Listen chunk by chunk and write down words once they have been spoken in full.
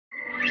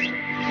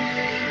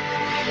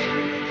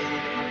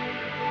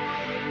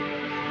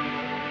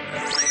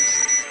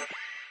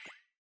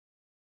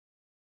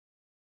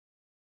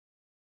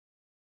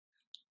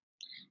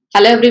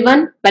Hello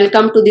everyone,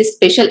 welcome to this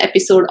special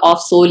episode of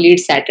Soul Lead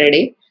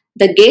Saturday.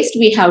 The guest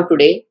we have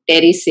today,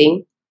 Terry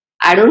Singh.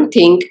 I don't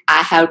think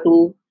I have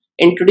to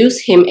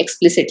introduce him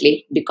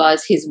explicitly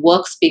because his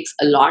work speaks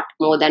a lot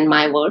more than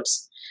my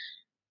words.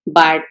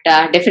 But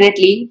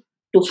definitely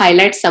to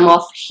highlight some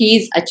of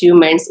his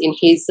achievements in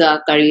his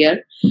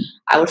career,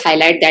 I would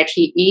highlight that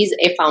he is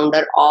a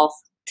founder of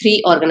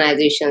three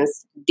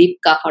organizations: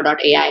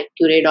 DeepKafa.ai,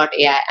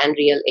 Cure.ai, and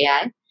Real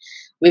AI.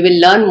 We will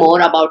learn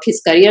more about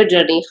his career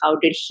journey. How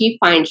did he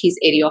find his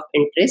area of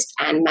interest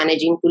and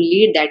managing to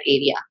lead that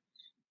area?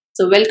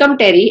 So, welcome,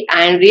 Terry,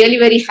 and really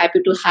very happy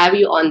to have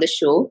you on the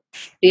show.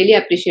 Really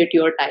appreciate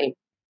your time.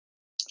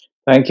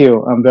 Thank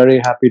you. I'm very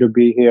happy to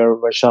be here,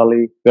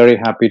 Vaishali. Very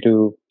happy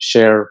to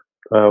share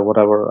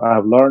whatever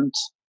I've learned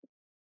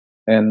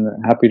and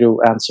happy to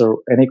answer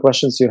any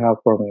questions you have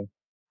for me.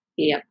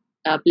 Yeah,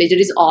 pleasure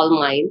is all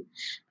mine,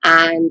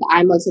 and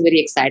I'm also very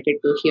excited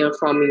to hear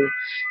from you.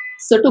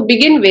 So, to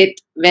begin with,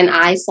 when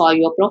I saw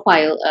your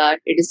profile,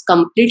 it is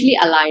completely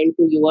aligned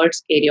to your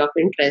area of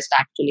interest,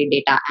 actually,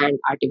 data and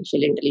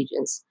artificial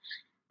intelligence.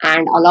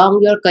 And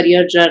along your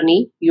career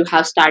journey, you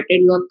have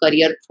started your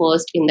career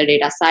first in the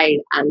data side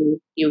and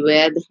you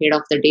were the head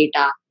of the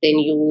data. Then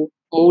you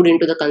moved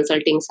into the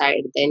consulting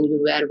side. Then you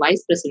were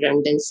vice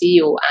president, then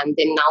CEO, and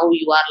then now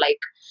you are like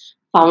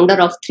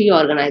founder of three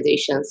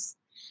organizations.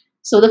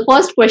 So the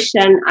first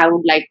question I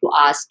would like to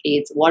ask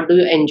is what do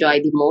you enjoy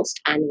the most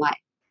and why?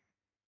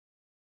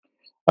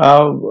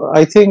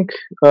 I think,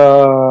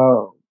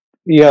 uh,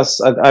 yes,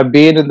 I've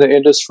been in the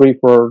industry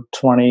for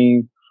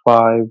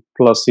 25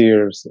 plus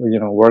years,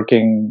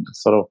 working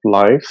sort of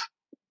life.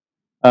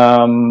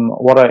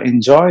 What I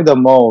enjoy the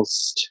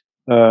most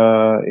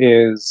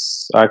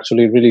is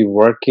actually really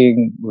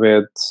working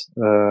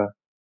uh,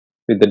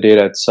 with the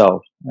data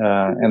itself,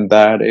 and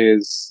that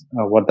is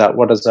what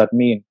does that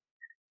mean?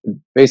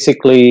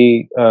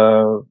 Basically,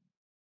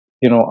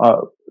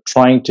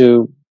 trying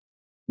to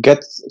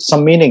get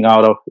some meaning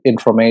out of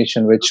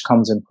information which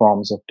comes in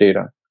forms of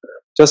data.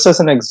 Just as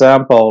an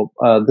example,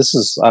 this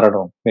is, I don't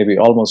know, maybe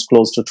almost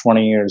close to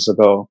 20 years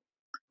ago.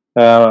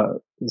 Uh,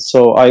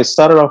 so I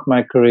started off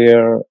my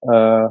career,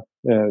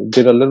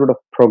 did a little bit of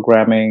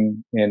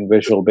programming in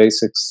Visual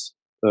Basics,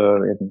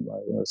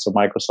 so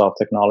Microsoft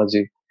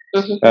technology.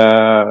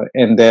 Mm-hmm.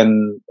 And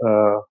then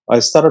I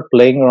started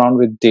playing around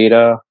with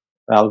data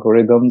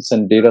algorithms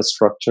and data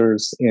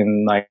structures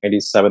in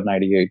 97,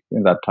 98,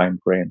 in that time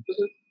frame.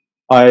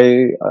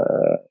 I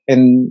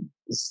and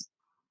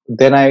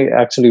then I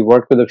actually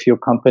worked with a few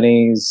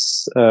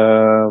companies.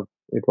 My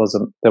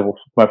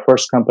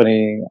first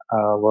company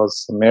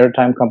was a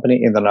maritime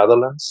company in the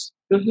Netherlands,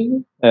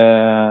 Mm-hmm.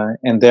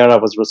 and there I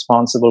was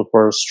responsible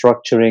for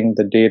structuring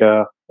the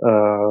data,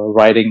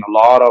 writing a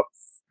lot of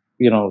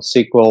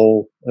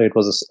SQL. It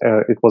was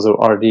a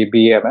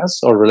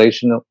RDBMS, or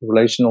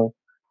relational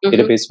Mm-hmm.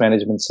 database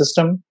management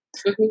system.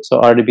 Mm-hmm. So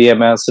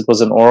RDBMS, it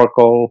was an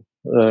Oracle,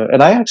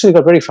 and I actually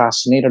got very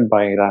fascinated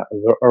by that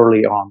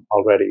early on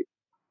already.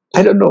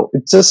 I don't know.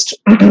 It just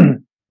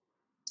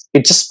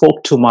it just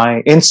spoke to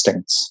my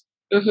instincts,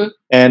 Mm-hmm.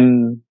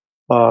 and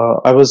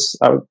I was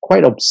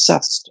quite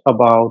obsessed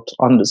about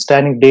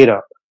understanding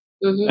data.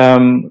 Mm-hmm.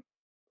 Um,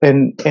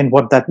 and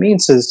what that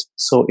means is,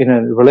 so in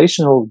a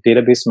relational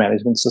database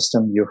management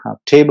system, you have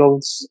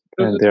tables,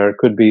 and Mm-hmm. there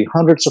could be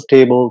hundreds of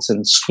tables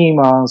and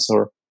schemas,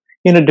 or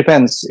it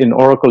depends. In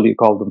Oracle, you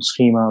call them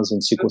schemas. In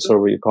SQL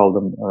Server, you call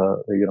them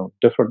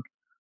different.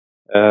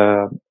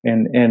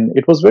 And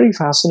it was very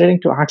fascinating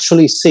to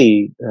actually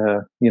see.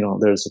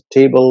 There's a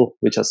table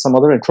which has some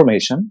other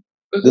information.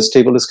 Mm-hmm. This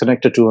table is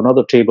connected to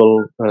another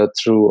table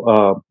through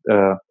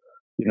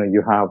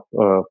you have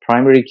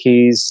primary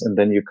keys, and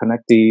then you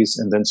connect these,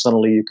 and then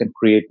suddenly you can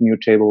create new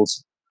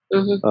tables,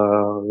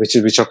 Mm-hmm.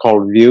 which are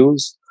called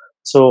views.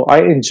 So I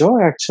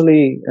enjoy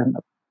actually, and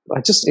I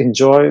just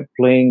enjoy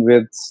playing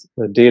with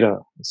the data.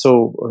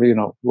 So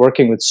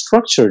working with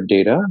structured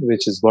data,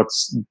 which is what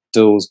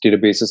those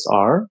databases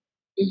are,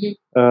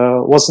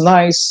 Mm-hmm. was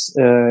nice.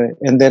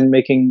 And then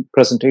making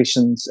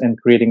presentations and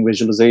creating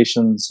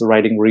visualizations,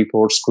 writing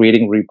reports,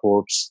 creating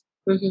reports,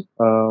 Mm-hmm.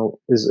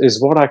 is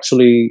what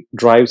actually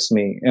drives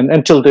me,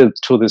 and to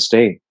this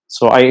day.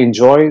 So I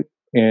enjoy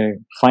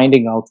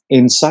finding out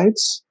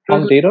insights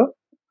from Mm-hmm. data,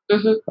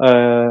 Mm-hmm.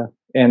 uh,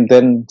 and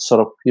then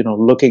sort of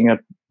looking at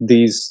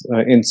these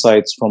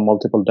insights from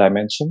multiple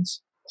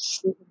dimensions,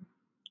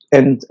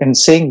 and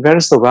saying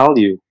where's the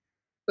value.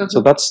 So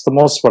Mm-hmm. that's the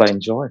most what I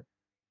enjoy.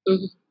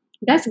 Mhm.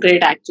 That's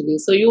great, actually.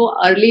 So you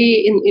early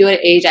in your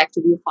age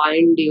actually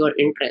find your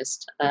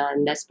interest,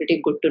 and that's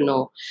pretty good to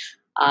know.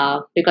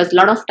 Because a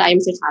lot of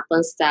times it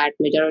happens that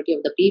majority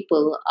of the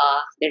people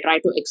they try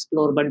to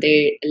explore, but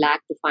they lack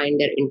to find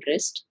their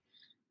interest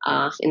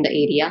in the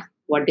area,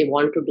 what they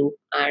want to do,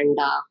 and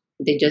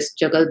they just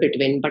juggle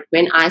between. But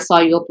when I saw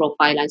your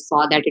profile, I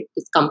saw that it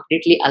is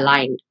completely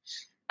aligned,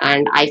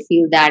 and I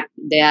feel that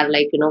they are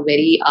like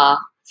very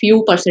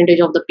few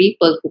percentage of the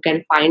people who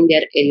can find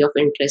their area of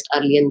interest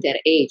early in their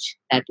age,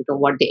 that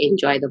what they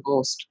enjoy the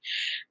most.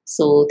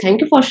 So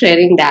thank you for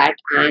sharing that,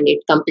 and it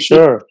completely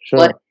Sure, our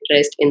sure.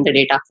 interest in the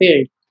data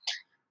field.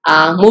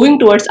 Moving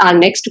towards our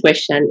next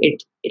question,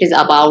 it is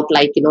about,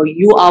 like,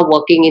 you are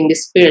working in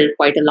this field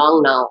quite a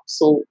long now.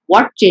 So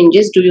what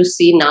changes do you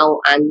see now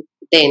and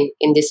then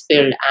in this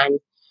field, and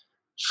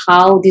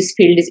how this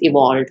field is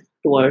evolved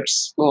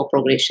towards more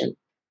progression?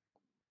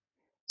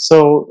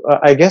 So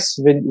I guess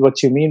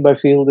what you mean by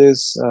field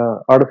is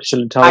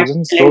artificial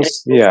intelligence. Artificial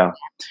Those, intelligence.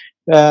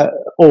 yeah. Uh,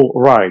 oh,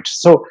 right.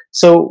 So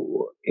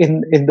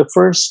in the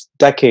first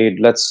decade,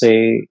 let's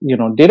say,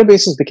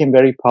 databases became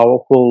very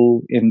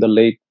powerful in the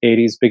late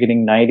 80s,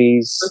 beginning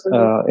 90s,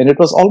 Mhm. and it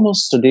was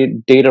almost a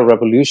data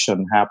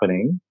revolution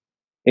happening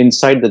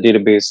inside the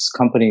database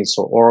companies.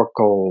 So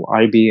Oracle,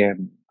 IBM,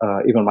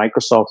 even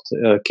Microsoft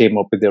came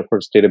up with their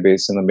first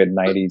database in the mid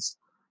 90s.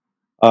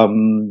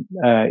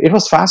 It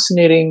was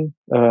fascinating,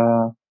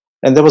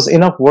 and there was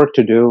enough work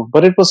to do,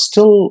 but it was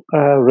still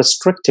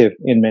restrictive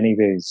in many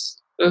ways.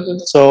 Mhm.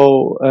 So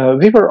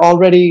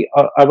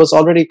I was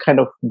already kind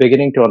of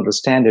beginning to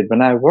understand it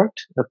when I worked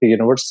at the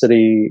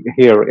university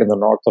here in the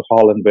north of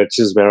Holland, which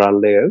is where I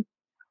live.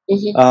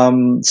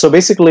 Mhm. So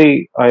basically,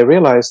 I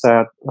realized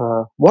that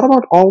what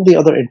about all the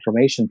other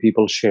information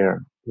people share,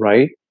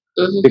 right?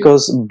 Mhm.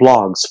 Because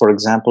blogs, for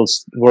example,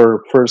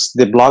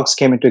 the blogs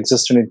came into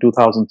existence in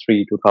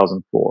 2003,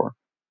 2004,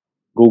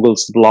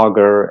 Google's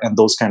Blogger, and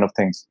those kind of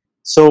things.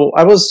 So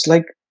I was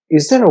like,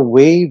 is there a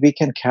way we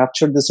can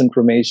capture this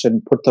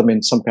information, put them in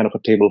some kind of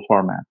a table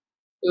format?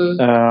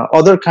 Mhm.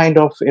 Other kind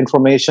of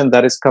information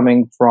that is coming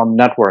from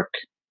network.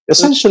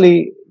 Essentially,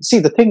 see,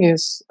 the thing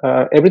is,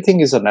 everything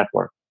is a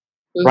network.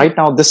 Mhm. Right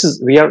now,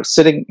 we are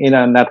sitting in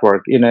a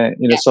network, in a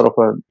Yeah. sort of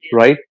a,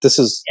 right. Yes.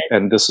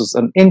 This is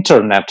an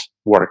internet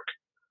work,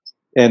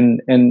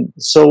 and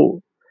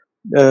so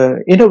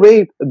in a way,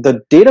 the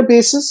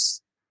databases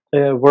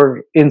were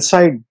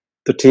inside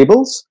the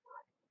tables,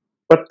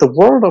 but the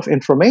world of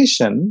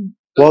information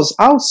Mhm. was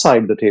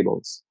outside the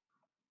tables.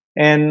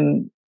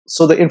 And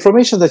so the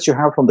information that you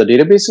have from the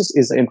databases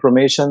is the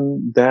information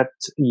that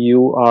you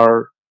are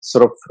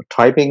sort of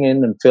typing in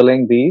and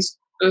filling these.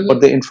 Mhm. But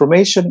the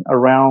information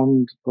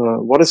around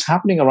what is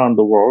happening around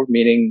the world,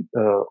 meaning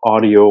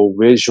audio,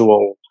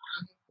 visual,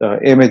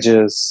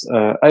 images,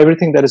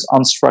 everything that is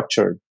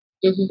unstructured,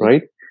 Mhm.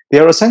 right? They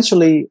are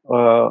essentially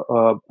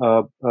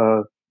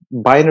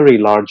binary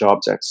large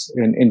objects.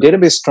 In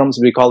database terms,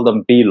 we call them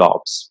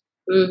blobs.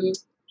 Mhm.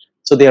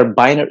 So they are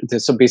binary.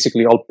 So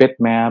basically, all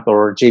bitmap or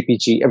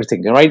JPG,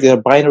 everything, right? They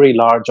are binary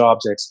large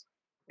objects.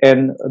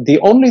 And the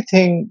only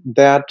thing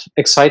that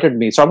excited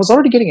me, so I was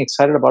already getting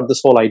excited about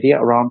this whole idea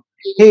around,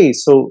 hey,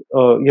 so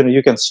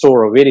you can store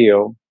a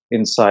video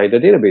inside a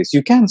database.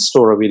 You can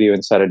store a video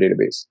inside a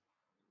database,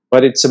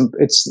 but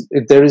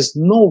there is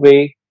no way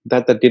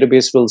that the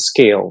database will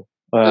scale.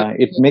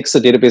 It Mhm. makes the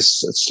database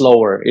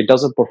slower. It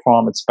doesn't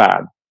perform. It's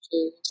bad.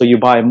 So you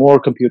buy more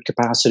compute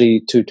capacity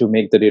to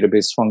make the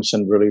database function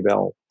really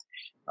well.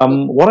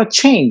 What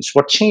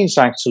changed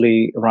actually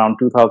around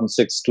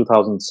 2006,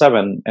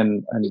 2007,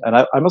 and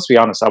I must be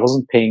honest, I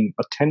wasn't paying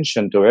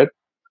attention to it,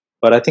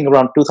 but I think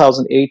around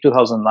 2008,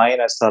 2009,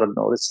 I started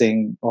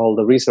noticing all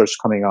the research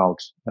coming out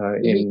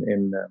Mhm.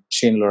 in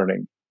machine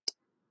learning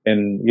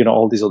and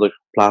all these other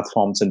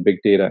platforms and big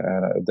data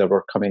that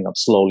were coming up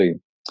slowly.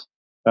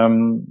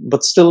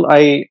 But still,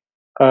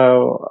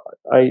 uh,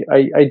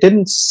 I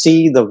didn't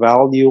see the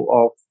value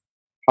of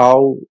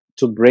how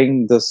to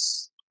bring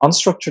this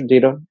unstructured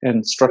data and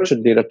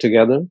structured data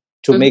together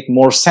to Mhm. make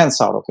more sense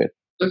out of it.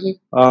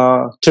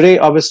 Mhm. Today,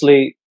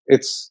 obviously,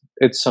 it's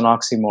an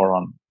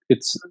oxymoron.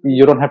 It's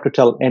You don't have to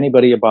tell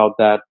anybody about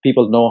that.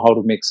 People know how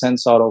to make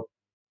sense out of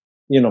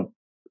you know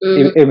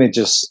Mhm.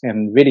 images and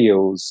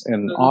videos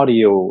and Mhm.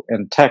 audio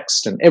and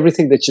text and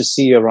everything that you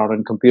see around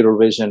in computer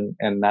vision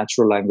and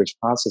natural language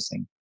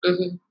processing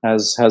Mhm.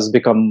 has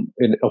become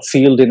a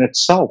field in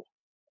itself. Mhm.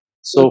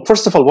 So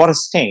first of all, what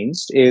has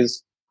changed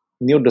is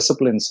new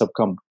disciplines have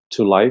come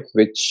to life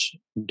which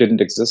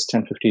didn't exist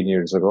 10, 15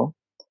 years ago.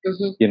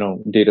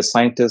 Mhm. Data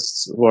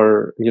scientists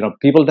were,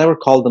 people never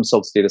called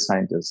themselves data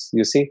scientists,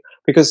 you see,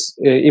 because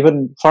even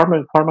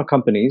pharma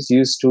companies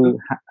used to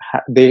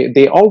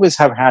they always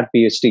have had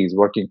PhDs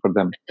working for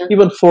them,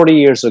 even 40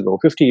 years ago,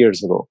 50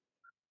 years ago.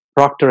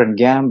 Procter and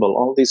Gamble,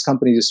 all these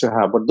companies used to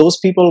have, but those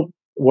people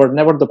were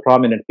never the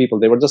prominent people.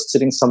 They were just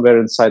sitting somewhere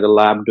inside a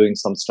lab doing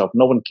some stuff.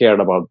 No one cared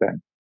about them.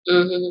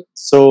 Mhm.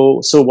 So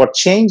what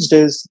changed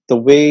is the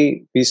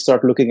way we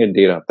start looking at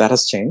data. That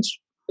has changed.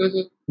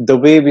 Mhm. The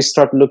way we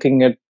start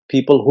looking at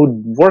people who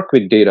work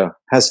with data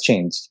has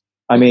changed.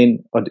 I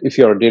mean, if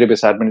you're a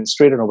database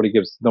administrator,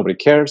 nobody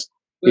cares.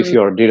 If Mhm.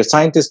 you're a data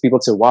scientist,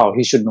 people say, "Wow,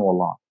 he should know a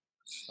lot."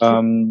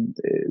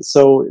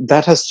 So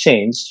that has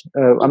changed.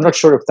 I'm Mhm. not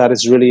sure if that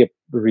is really a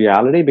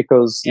reality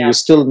because Yeah. you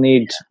still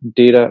need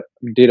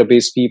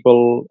database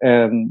people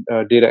and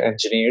data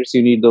engineers.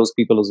 You need those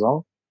people as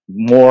well,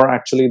 more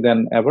actually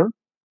than ever.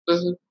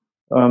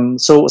 Mhm.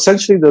 So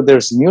essentially,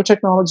 there's new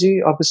technology.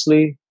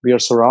 Obviously, we are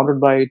surrounded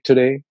by it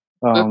today.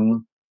 Mhm.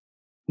 Um,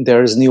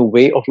 there is new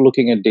way of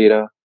looking at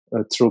data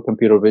through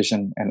computer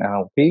vision and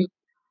NLP.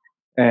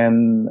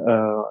 and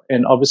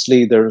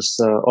obviously there's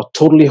a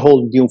totally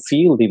whole new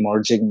field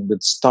emerging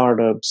with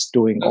startups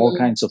doing all Mhm.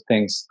 kinds of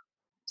things.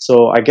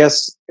 So I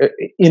guess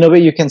in a way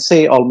you can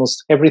say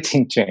almost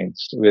everything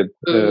changed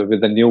Mhm.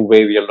 with the new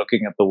way we are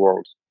looking at the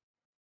world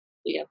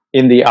Yeah.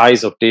 in the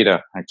eyes of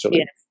data, actually.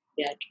 Yes.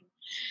 Yeah.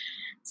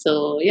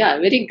 So yeah,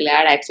 very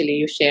glad actually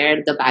you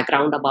shared the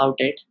background about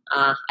it.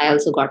 I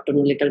also got to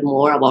know a little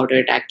more about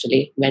it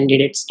actually. When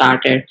did it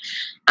started?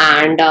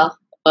 And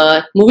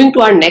moving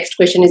to our next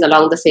question is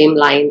along the same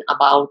line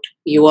about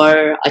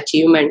your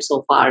achievement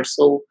so far.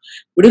 So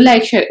would you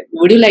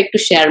like to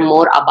share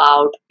more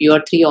about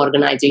your three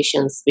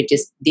organizations, which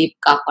is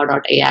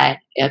DeepKafka.ai,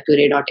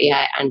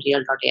 Accurate.ai, and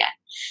Real.ai,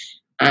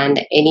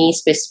 and any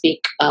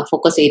specific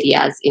focus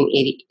areas in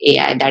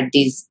AI that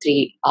these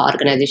three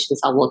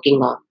organizations are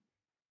working on?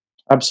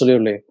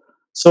 Absolutely.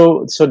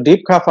 So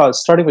Deep Kappa,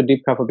 starting with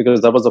Deep Kappa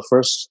because that was the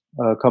first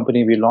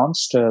company we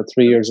launched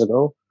 3 years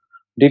ago.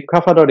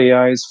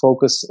 DeepKaffa.ai's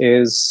focus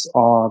is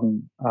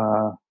on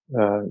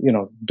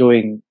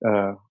doing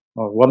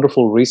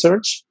wonderful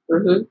research.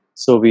 Mm-hmm.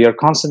 So we are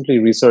constantly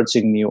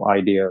researching new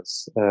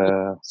ideas.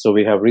 So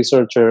we have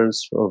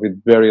researchers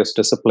with various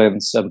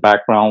disciplines and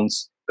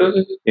backgrounds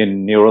Mm-hmm.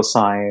 in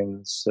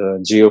neuroscience,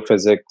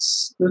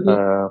 geophysics,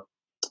 Mm-hmm.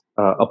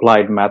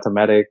 applied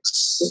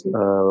mathematics.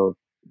 Mm-hmm.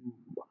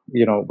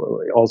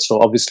 Also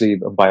obviously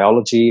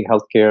biology,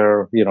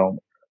 healthcare.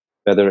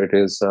 Whether it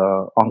is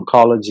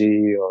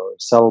oncology or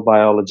cell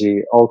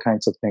biology, all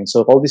kinds of things.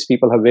 So all these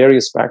people have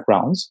various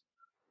backgrounds.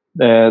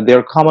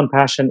 Their common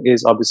passion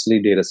is obviously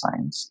data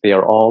science. They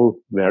are all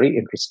very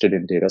interested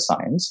in data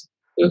science.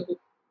 Mm-hmm.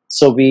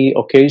 So we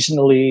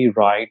occasionally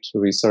write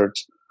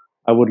research.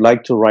 I would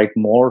like to write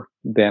more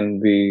than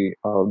we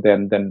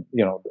than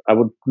I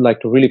would like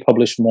to really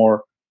publish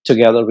more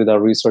together with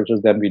our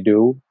researchers than we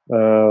do.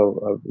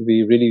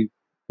 We really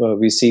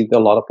we see a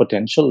lot of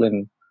potential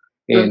in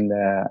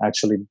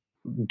actually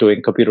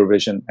doing computer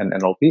vision and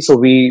NLP. So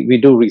we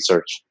do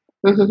research.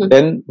 Mm-hmm.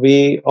 Then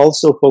we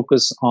also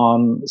focus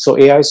on, so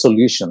AI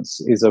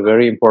solutions is a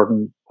very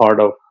important part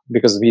of,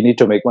 because we need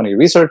to make money.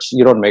 Research,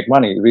 you don't make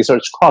money.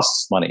 Research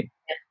costs money.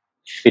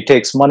 It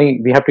takes money.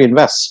 We have to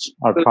invest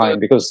our time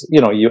because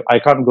I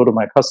can't go to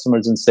my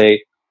customers and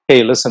say,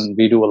 hey, listen,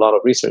 we do a lot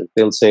of research.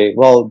 They'll say,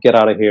 well, get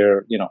out of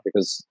here,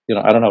 because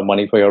I don't have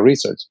money for your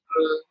research.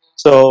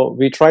 So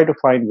we try to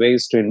find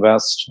ways to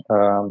invest,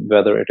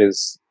 whether it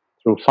is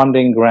through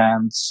funding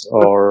grants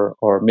or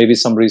maybe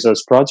some research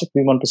project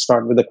we want to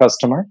start with the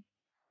customer.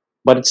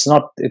 But it's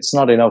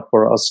not enough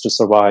for us to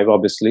survive,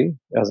 obviously,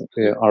 as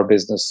our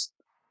business.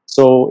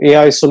 So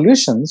AI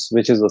solutions,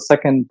 which is the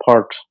second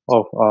part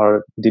of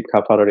our Deep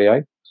Kappa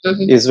AI,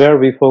 Mm-hmm. is where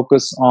we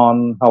focus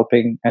on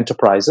helping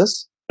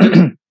enterprises.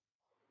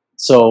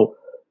 So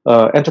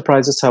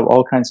enterprises have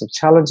all kinds of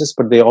challenges,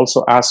 but they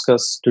also ask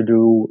us to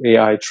do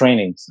AI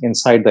trainings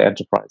inside the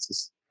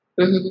enterprises.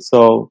 Mm-hmm.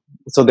 So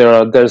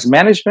there's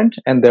management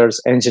and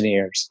there's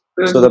engineers.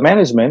 So the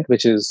management,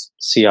 which is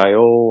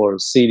CIO or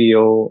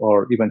CDO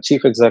or even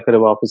chief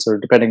executive officer,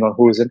 depending on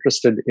who is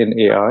interested in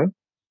AI,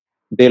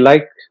 they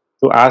like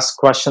to ask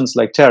questions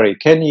like, Terry,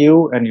 can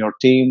you and your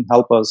team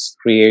help us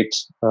create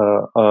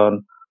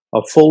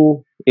a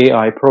full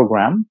AI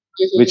program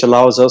which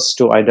allows us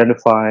to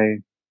identify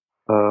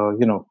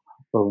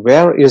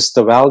where is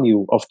the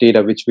value of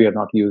data which we are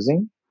not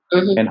using,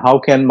 Mm-hmm. and how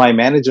can my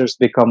managers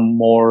become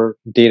more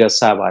data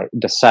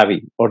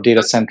savvy or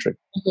data centric?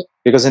 Mm-hmm.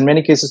 Because in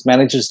many cases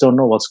managers don't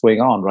know what's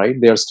going on, right?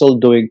 They're still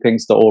doing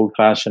things the old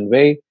fashioned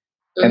way.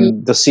 Mm-hmm.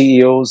 And the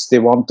CEOs, they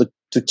want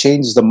to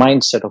change the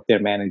mindset of their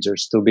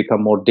managers to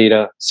become more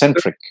data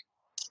centric.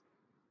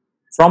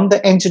 From the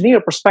engineer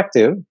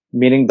perspective,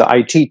 meaning the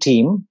IT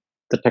team,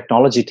 the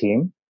technology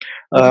team,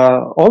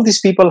 all these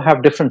people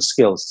have different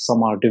skills.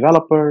 Some are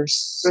developers,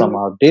 some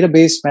are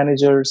database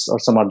managers, or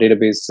some are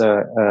database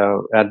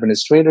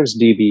administrators,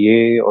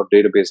 DBA, or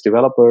database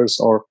developers,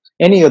 or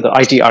any other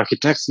IT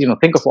architects.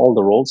 Think of all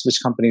the roles which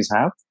companies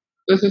have.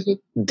 Mm-hmm.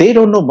 They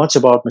don't know much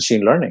about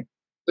machine learning,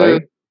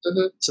 right?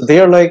 Mm-hmm. So they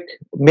are like,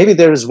 maybe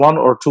there is one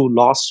or two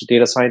lost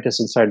data scientists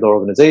inside the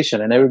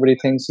organization, and everybody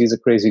thinks he's a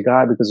crazy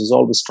guy because he's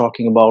always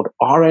talking about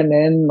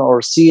RNN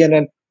or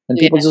CNN, and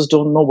Yeah. people just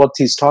don't know what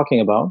he's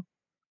talking about.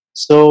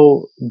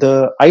 So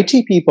the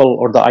IT people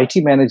or the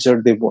IT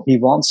manager, he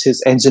wants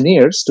his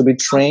engineers to be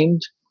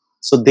trained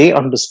so they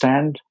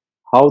understand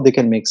how they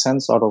can make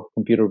sense out of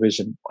computer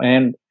vision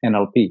and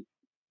NLP.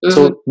 Mm-hmm.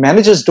 So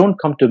managers don't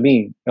come to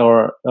me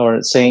or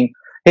saying,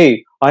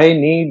 "Hey, I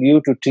need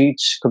you to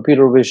teach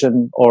computer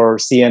vision or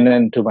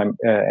CNN to my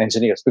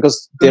engineers,"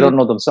 because they don't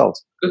know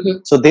themselves. Mm-hmm.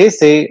 So they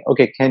say,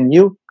 "Okay, can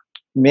you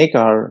make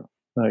our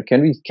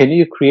can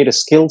you create a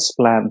skills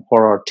plan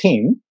for our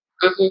team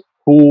Mm-hmm.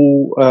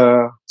 who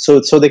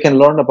so they can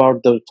learn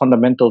about the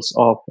fundamentals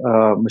of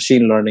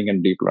machine learning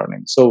and deep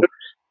learning." So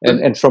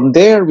and from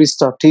there we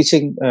start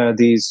teaching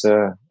these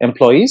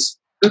employees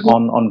Mm-hmm.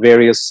 on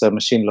various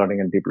machine learning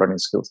and deep learning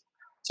skills.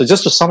 So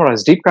just to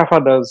summarize, Deep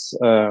Kappa does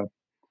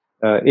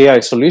AI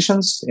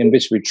solutions in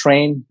which we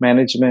train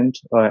management,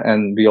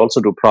 and we also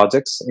do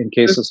projects in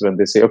cases when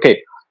they say, okay,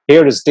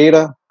 Here is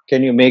data.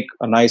 Can you make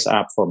a nice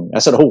app for me? I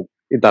said, oh,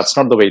 that's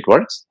not the way it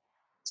works.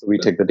 So we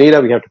take the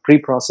data, we have to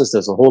pre-process.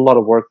 There's a whole lot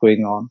of work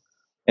going on,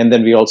 and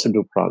then we also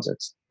do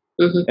projects.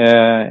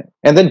 And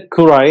then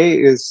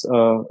Kurae is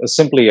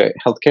simply a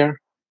healthcare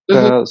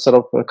sort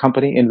of a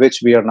company in which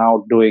we are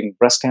now doing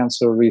breast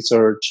cancer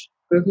research.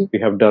 We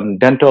have done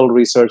dental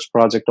research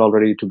project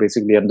already to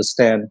basically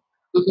understand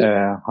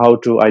how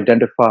to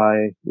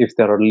identify if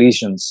there are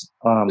lesions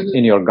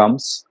in your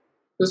gums,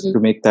 to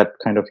make that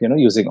kind of,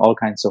 using all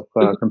kinds of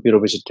computer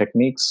vision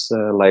techniques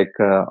like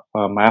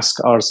mask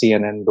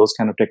RCNN, those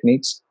kind of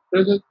techniques.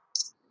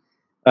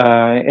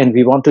 And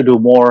we want to do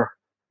more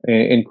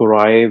in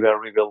Kurae, where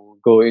we will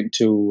go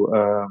into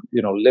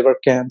liver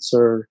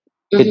cancer,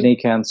 kidney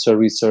cancer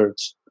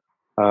research,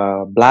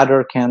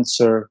 bladder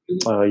cancer,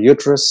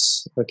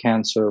 uterus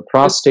cancer,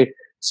 prostate.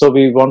 So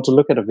we want to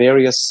look at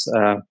various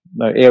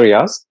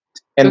areas.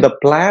 And the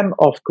plan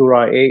of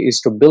Kurae is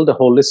to build a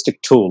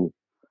holistic tool,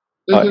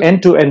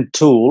 end-to-end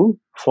tool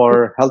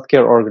for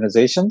healthcare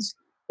organizations.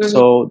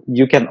 So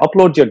you can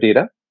upload your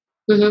data,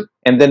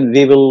 and then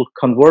we will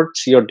convert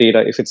your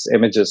data, if it's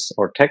images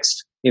or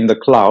text, in the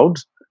cloud,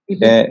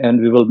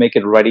 and we will make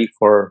it ready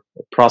for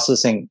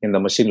processing in the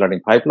machine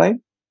learning pipeline.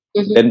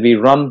 Then we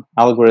run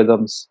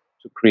algorithms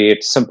to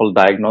create simple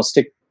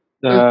diagnostic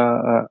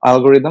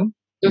algorithm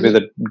with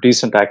a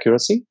decent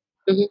accuracy.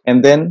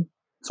 And then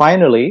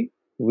finally,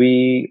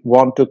 we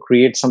want to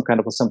create some kind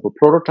of a simple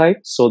prototype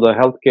so the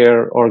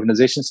healthcare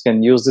organizations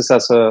can use this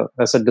as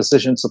a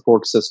decision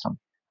support system,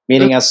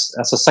 meaning as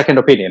a second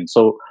opinion.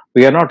 So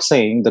we are not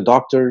saying the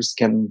doctors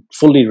can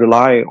fully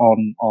rely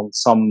on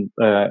some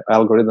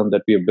algorithm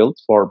that we have built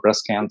for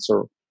breast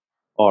cancer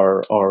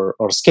or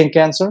skin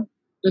cancer.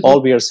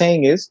 All we are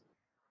saying is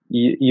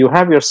you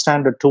have your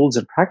standard tools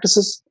and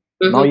practices.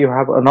 Now you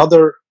have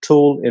another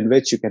tool in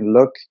which you can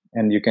look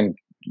and you can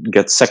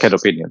get second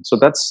opinion. So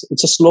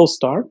it's a slow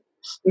start.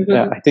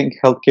 I think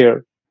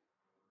healthcare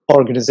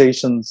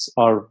organizations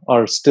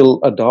are still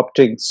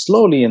adopting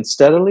slowly and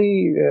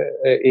steadily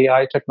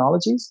AI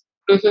technologies,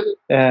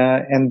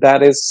 and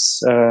that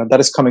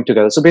is coming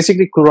together. So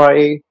basically,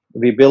 Kurae,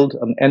 we build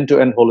an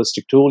end-to-end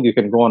holistic tool. You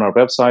can go on our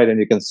website and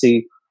you can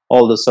see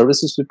all the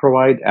services we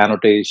provide: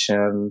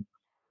 annotation,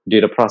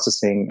 data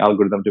processing,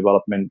 algorithm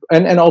development,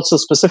 and also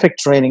specific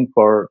training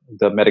for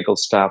the medical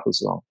staff as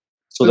well,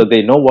 so that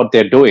they know what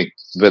they're doing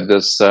with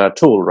this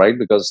tool, right?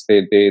 Because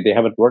they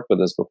haven't worked with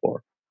this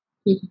before.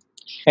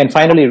 And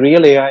finally,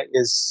 Real AI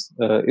is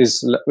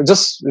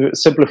just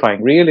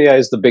simplifying. Real AI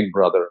is the big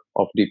brother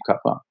of Deep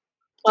Kappa.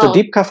 So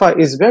Deep Kappa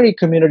is very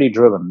community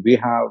driven. We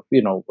have,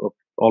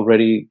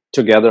 already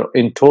together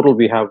in total,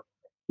 we have,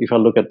 if I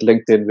look at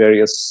LinkedIn,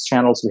 various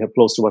channels, we have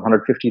close to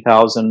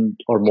 150,000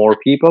 or more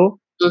people.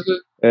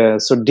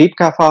 So Deep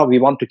Kappa, we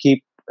want to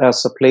keep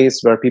as a place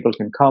where people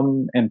can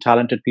come and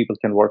talented people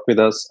can work with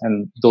us.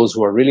 And those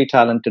who are really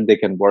talented, they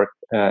can work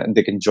and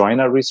they can join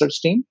our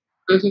research team.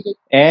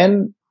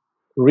 And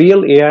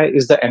Real AI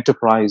is the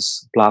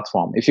enterprise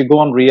platform. If you go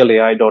on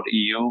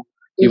realai.eu,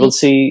 you will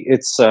see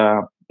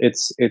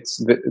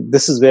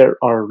this is where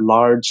our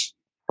large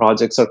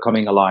projects are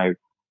coming alive.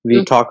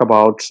 We talk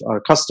about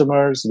our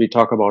customers, we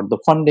talk about the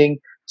funding.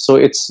 So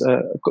it's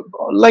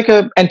like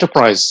an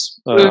enterprise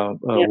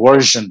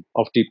version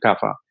of Deep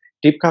Kappa.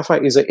 Deep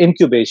Kappa is an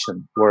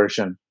incubation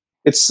version.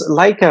 It's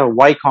like a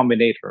Y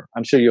Combinator.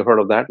 I'm sure you heard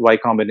of that. Y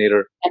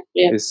Combinator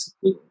is,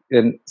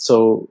 and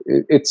so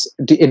it's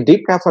in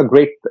Deep Kappa.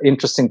 Great,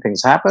 interesting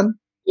things happen.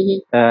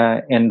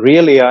 And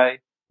Real AI,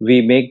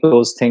 we make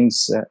those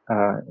things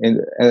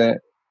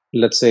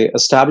let's say,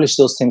 establish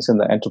those things in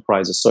the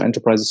enterprises, so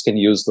enterprises can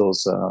use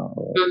those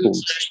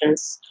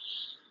tools.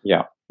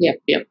 Yeah.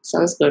 Yep.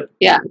 Sounds good.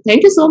 Yeah.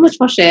 Thank you so much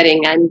for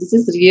sharing. And this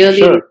is really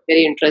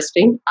very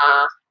interesting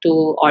to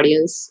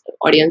audience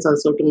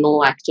also to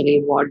know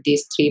actually what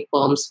these three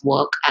firms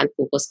work and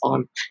focus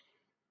on.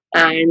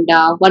 And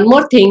one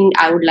more thing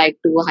I would like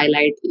to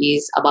highlight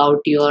is about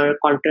you are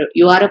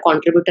a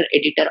contributor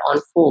editor on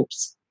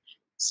Forbes,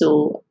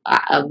 so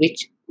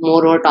which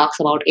more talks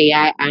about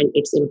AI and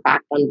its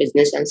impact on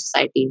business and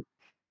society.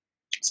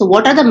 So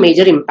what are the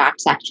major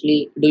impacts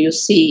actually do you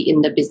see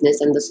in the business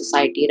and the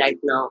society right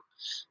now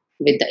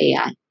with the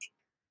AI?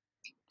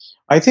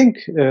 I think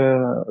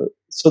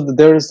so.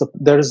 There is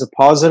a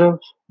positive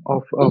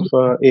of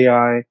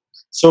AI.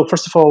 So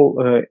first of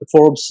all,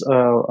 Forbes.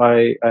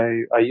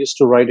 I used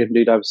to write.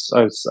 Indeed, I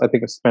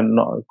think I spent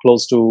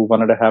close to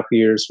 1.5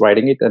 years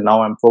writing it, and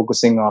now I'm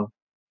focusing on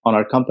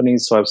our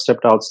companies. So I've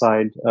stepped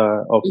outside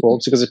of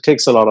Forbes because it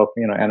takes a lot of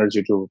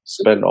energy to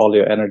spend all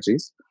your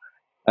energies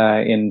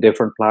in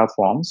different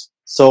platforms.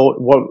 So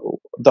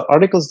the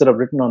articles that I've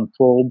written on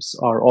Forbes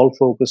are all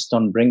focused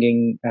on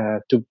bringing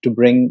to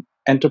bring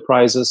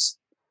enterprises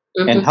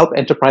and help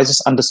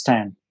enterprises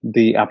understand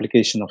the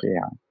application of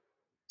AI.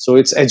 So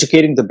it's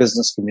educating the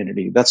business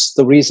community. That's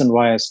the reason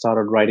why I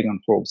started writing on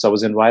Forbes. I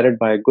was invited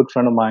by a good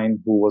friend of mine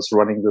who was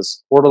running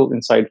this portal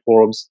inside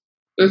Forbes,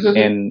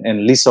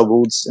 and Lisa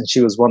Woods, and she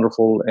was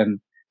wonderful.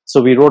 And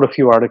so we wrote a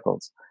few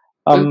articles.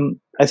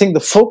 I think the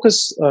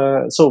focus.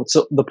 So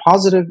the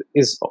positive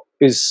is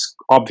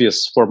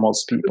obvious for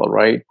most people,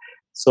 right?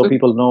 So Mhm.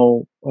 people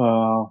know,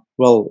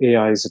 well,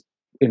 AI is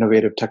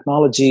innovative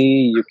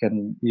technology. You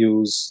can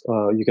use,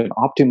 you can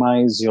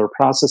optimize your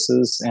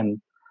processes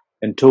and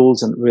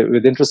tools, and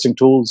with interesting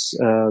tools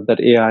that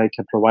AI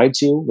can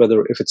provide you.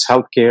 Whether if it's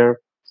healthcare,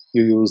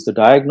 you use the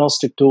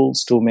diagnostic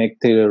tools to make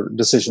their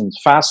decisions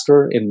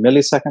faster in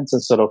milliseconds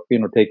instead of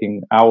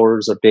taking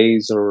hours or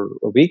days or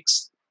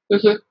weeks,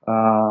 Mhm.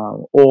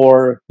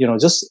 or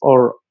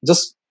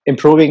just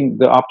improving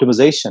the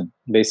optimization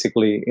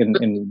basically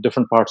in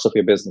different parts of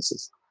your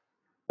businesses.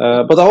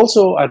 But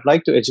also, I'd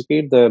like to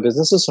educate the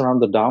businesses around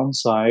the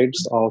downsides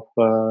of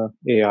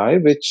AI,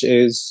 which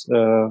is,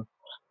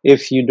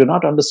 if you do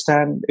not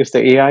understand, if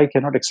the AI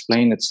cannot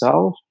explain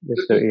itself, if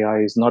the Mhm. AI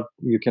is not,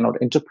 you cannot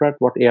interpret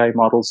what AI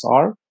models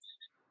are,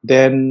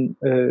 then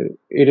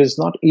it is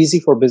not easy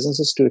for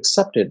businesses to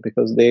accept it,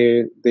 because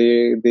they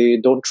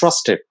don't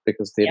trust it,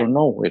 because they Yeah. don't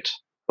know it,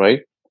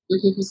 right?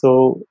 Mhm.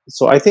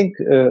 So I think,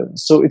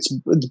 it's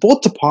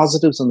both the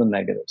positives and the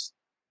negatives.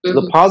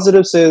 The Mhm.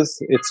 positives is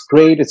it's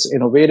great, it's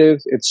innovative,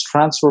 it's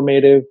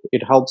transformative,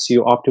 it helps you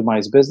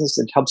optimize business,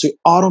 it helps you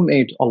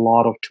automate a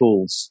lot of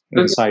tools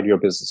Mhm. inside your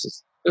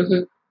businesses.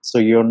 Mhm. So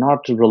you're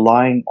not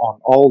relying on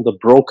all the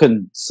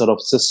broken sort of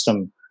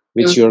system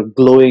which Mhm. you're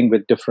gluing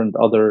with different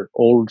other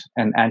old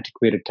and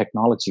antiquated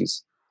technologies.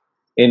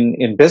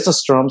 In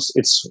business terms,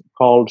 it's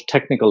called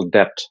technical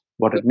debt.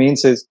 What it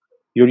means is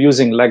you're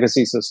using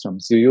legacy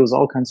systems, you use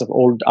all kinds of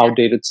old, Yeah.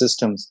 outdated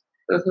systems,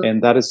 Mhm.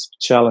 and that is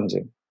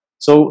challenging.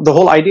 So the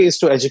whole idea is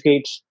to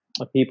educate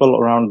people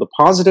around the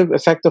positive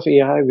effect of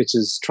AI, which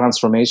is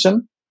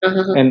transformation,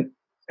 Mhm. and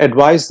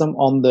advise them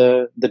on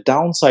the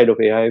downside of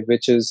AI,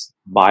 which is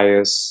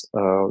bias,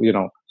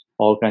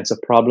 all kinds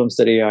of problems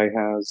that AI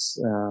has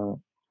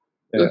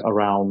Mhm.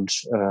 around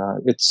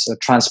its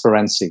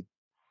transparency.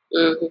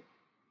 Mhm.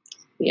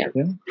 Yeah.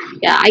 Yeah,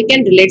 Yeah, I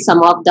can relate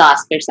some of the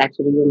aspects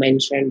actually you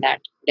mentioned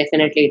that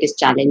definitely it is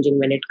challenging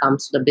when it comes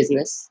to the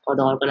business or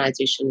the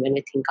organization when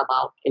we think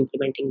about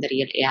implementing the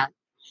real AI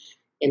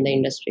in the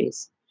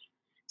industries.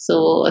 So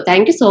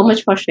thank you so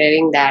much for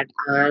sharing that.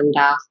 And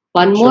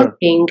one more sure.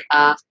 thing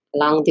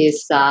along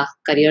this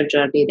career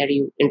journey that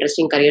you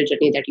interesting career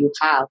journey that you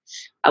have,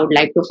 I would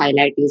like to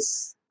highlight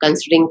is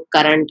considering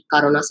current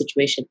Corona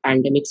situation,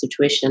 pandemic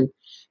situation.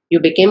 You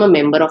became a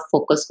member of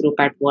focus group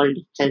at World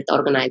Health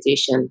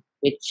Organization,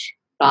 which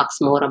talks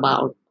more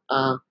about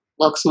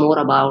works more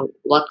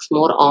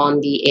on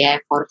the AI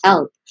for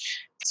health.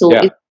 So, is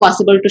Yeah, it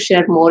possible to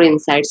share more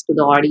insights to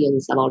the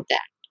audience about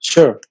that?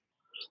 sure.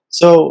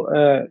 So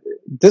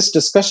this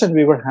discussion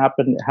we were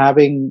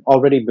having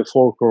already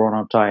before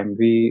Corona time.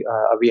 We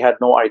had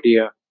no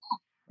idea,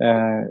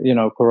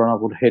 Corona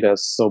would hit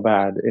us so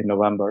bad in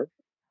November.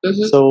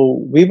 Mm-hmm. So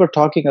we were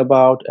talking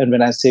about, and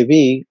when I say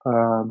we,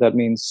 that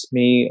means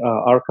me,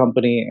 our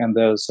company, and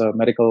there's a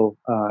medical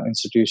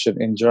institution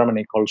in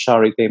Germany called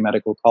Charité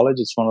Medical College.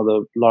 It's one of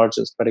the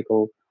largest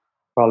medical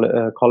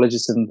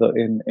colleges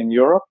in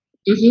Europe.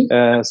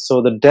 Mm-hmm.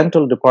 So the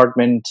dental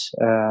department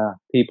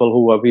people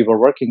who we were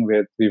working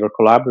with, we were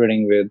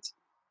collaborating with,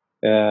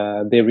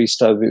 they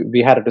reached out.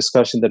 We had a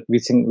discussion that we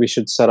think we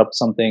should set up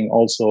something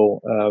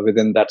also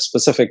within that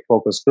specific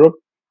focus group,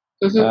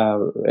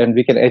 Mm-hmm. and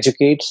we can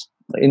educate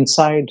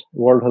inside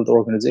World Health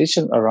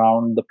Organization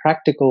around the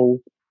practical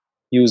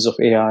use of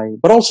AI,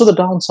 but also the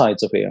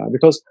downsides of AI,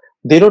 because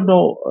they don't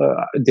know.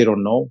 They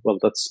don't know. Well,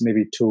 that's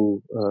maybe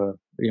too.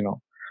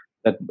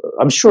 That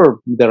I'm sure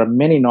there are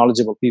many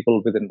knowledgeable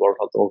people within World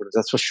Health Organization.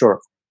 That's for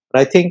sure.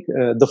 But I think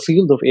the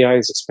field of AI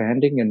is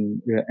expanding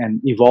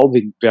and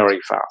evolving very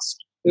fast.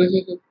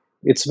 Mm-hmm.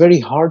 It's very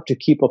hard to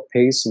keep up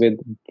pace with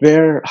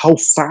where how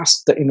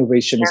fast the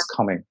innovation is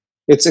coming.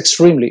 It's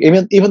extremely,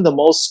 even the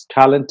most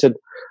talented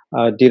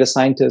data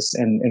scientists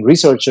and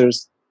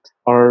researchers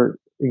are,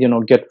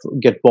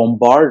 get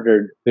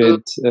bombarded Yeah.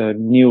 with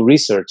new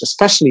research.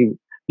 Especially,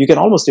 you can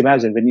almost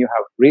imagine when you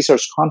have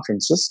research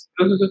conferences,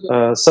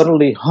 Mhm.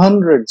 suddenly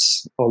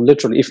hundreds or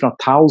literally, if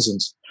not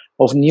thousands,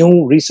 of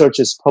new research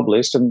is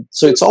published, and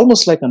so it's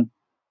almost like an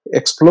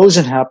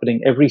explosion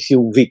happening every few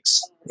weeks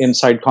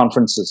inside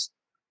conferences.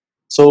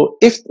 So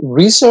if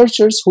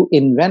researchers who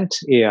invent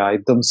AI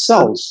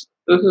themselves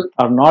Mhm.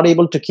 are not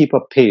able to keep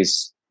up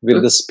pace with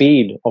Mhm. the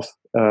speed of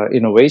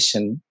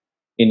innovation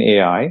in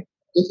AI,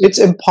 Mhm. it's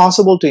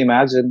impossible to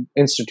imagine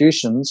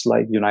institutions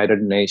like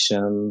United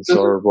Nations Mhm.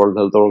 or World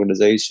Health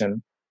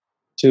Organization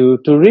to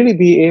really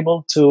be able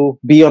to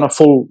be on a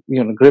full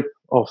grip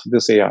of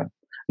this AI.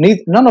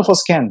 None of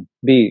us can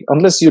be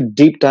unless you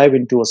deep dive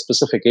into a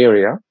specific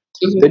area.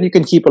 Mhm. Then you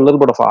can keep a little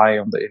bit of eye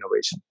on the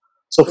innovation.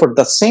 So for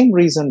the same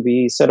reason,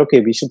 we said,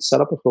 okay, we should set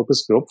up a focus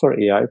group for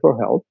AI for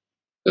health,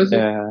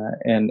 Mhm.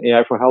 and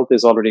AI for health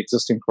is already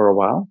existing for a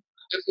while.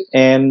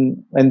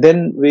 And then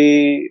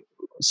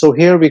so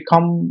here we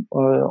come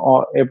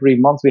every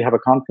month. We have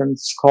a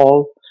conference call.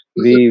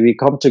 Mhm. We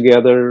come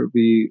together.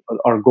 We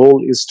Our goal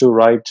is to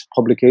write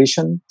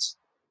publications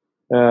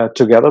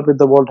together with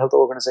the World Health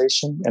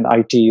Organization and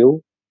ITU.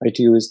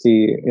 ITU is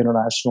the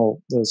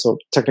international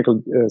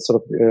technical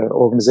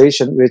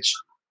organization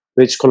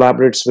which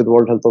collaborates with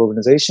World Health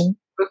Organization.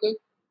 Mhm.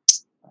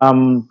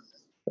 Um,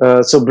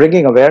 so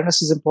bringing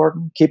awareness is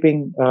important.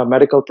 Keeping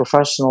medical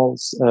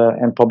professionals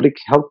and public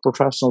health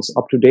professionals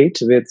up to date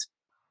with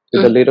the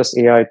Mhm. latest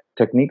AI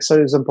techniques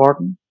is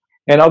important.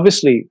 And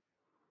obviously,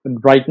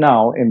 right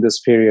now in this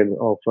period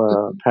of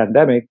Mhm.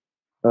 pandemic,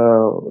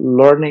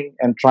 learning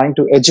and trying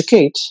to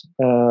educate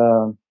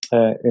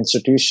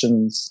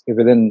institutions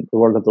within the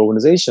World Health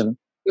Organization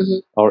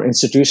Mhm. or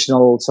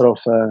institutional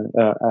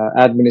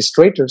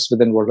administrators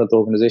within World Health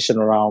Organization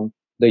around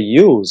the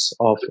use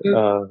of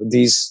Mhm.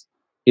 these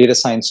data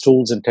science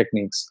tools and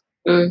techniques.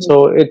 Mhm. So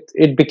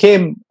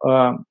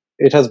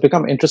it has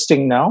become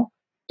interesting now.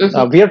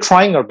 Mhm. We are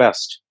trying our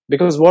best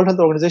because World Health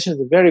Organization is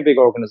a very big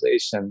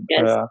organization.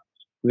 Yes.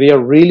 We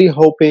are really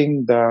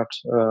hoping that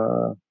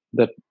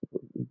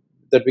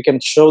that we can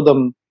show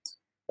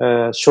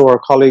our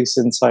colleagues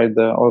inside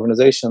the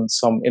organization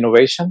some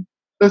innovation,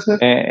 Mhm.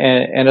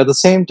 and at the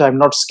same time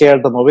not scare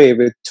them away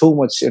with too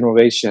much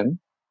innovation,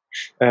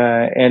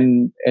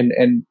 and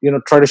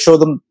try to show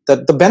them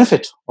that the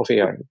benefit of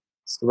AI,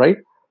 right?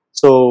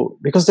 So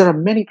because there are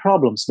many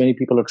problems many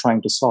people are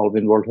trying to solve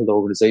in World Health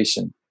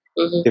Organization,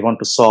 Mhm. they want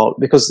to solve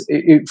because,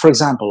 for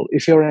example,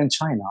 if you're in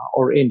China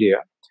or India,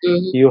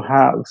 Mhm. you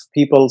have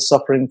people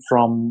suffering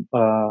from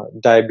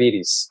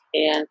diabetes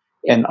Yeah.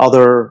 Yeah. and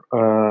other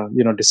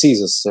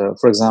diseases.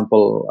 For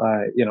example,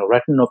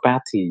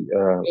 retinopathy,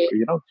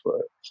 Yeah.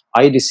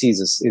 eye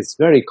diseases is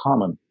very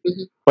common.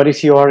 Mhm. But if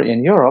you are in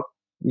Europe,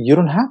 you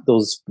don't have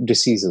those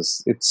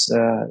diseases. It's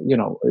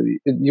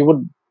you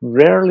would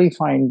rarely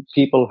find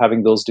people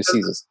having those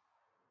diseases.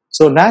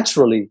 So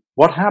naturally,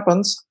 what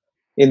happens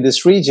in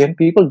this region?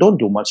 People don't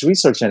do much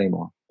research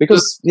anymore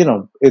because the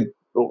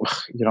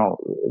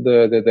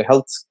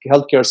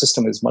healthcare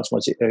system is much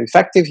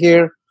effective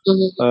here.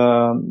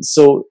 Mhm.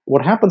 So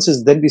what happens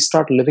is then we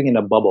start living in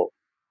a bubble.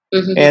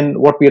 Mhm. And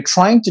what we are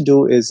trying to do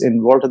is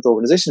in World Health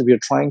Organization, we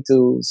are trying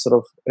to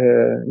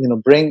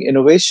bring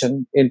innovation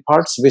in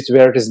parts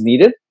where it is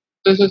needed,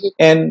 Mhm.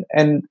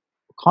 and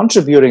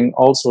contributing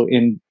also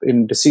in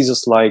diseases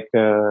like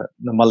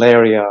the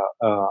malaria,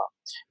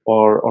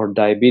 or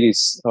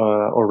diabetes,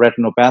 or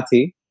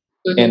retinopathy.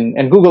 Mhm.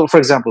 And Google, for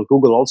example,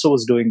 Google also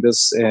was doing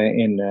this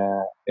in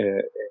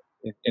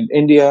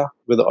India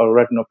with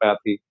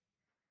retinopathy.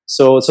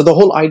 So the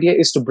whole idea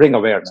is to bring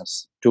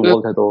awareness to Mhm.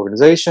 World Health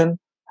Organization,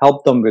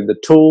 help them with the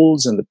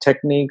tools and the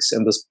techniques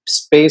and the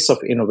space of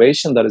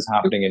innovation that is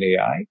happening in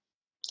AI,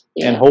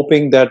 and Yeah.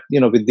 hoping that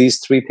with these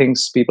three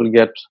things, people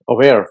get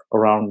aware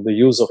around the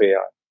use of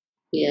AI,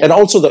 and Yeah.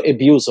 also the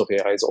abuse of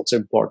AI is also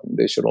important.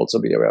 They should also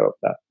be aware of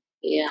that.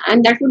 Yeah.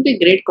 And that would be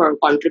great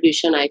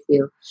contribution, I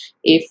feel,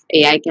 if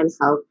AI can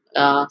help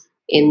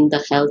in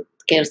the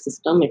healthcare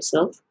system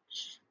itself.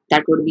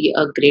 That would be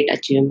a great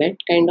achievement,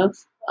 kind of,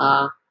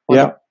 for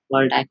the Yeah,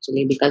 world,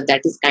 actually, because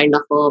that is kind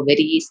of a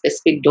very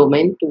specific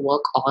domain to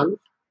work on.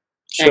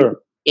 And sure.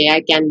 if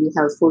AI can be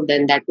helpful,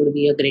 then that would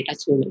be a great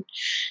achievement.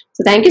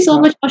 So thank you so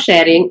Yeah, much for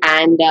sharing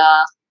and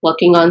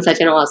working on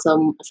such an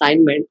awesome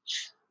assignment.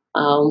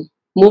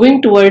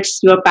 Moving towards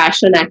your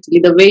passion, actually,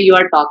 the way you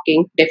are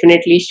talking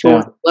definitely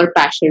shows yeah, your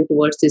passion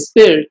towards this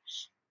field.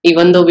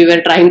 Even though we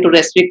were trying to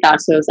restrict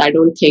ourselves, I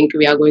don't think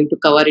we are going to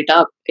cover it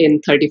up in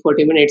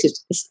 30-40 minutes.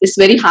 It's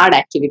very hard,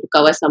 actually, to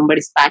cover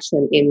somebody's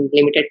passion in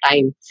limited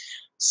time.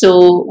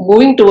 So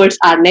moving towards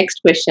our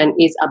next question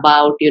is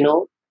about,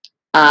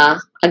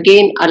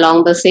 again,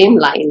 along the same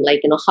line,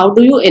 like, how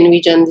do you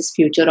envision this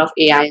future of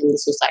AI in the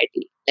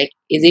society? Like,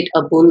 is it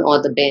a boon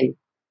or the bane?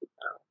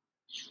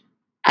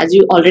 As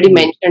you already mm,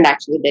 mentioned,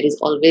 actually, there is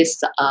always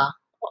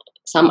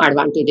some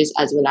advantages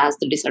as well as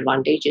the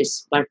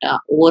disadvantages. But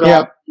overall,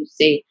 yeah, you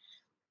say,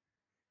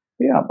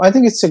 yeah. I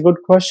think it's a good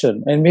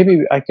question, and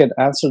maybe I can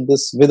answer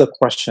this with a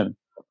question.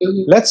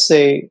 mhm, Let's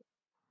say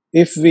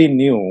if we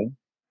knew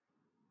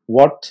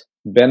what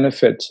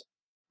benefit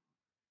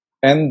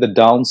and the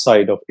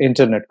downside of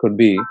internet could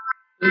be,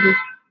 mhm,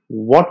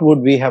 what would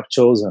we have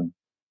chosen?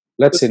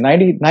 Let's say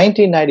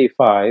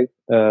 1995,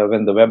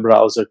 when the web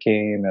browser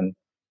came and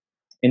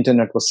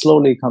internet was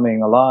slowly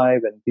coming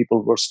alive and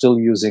people were still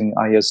using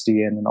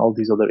ISDN and all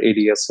these other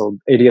ADSL.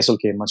 ADSL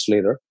came much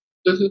later.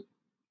 mhm.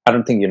 I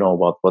don't think you know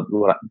about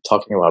what I'm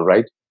talking about,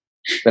 right?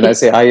 When I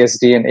say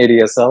ISD and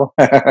ADSL,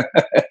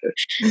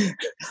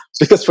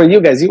 because for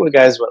you guys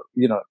were,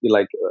 you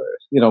like,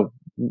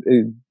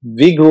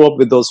 we grew up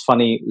with those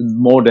funny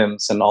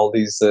modems and all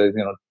these,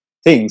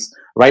 things.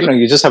 Right now,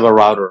 you just have a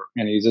router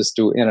and you just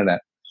do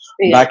internet.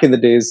 Yeah. Back in the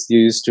days, you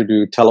used to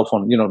do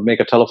telephone, make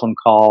a telephone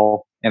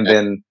call, and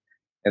then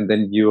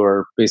you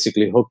are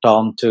basically hooked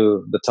on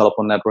to the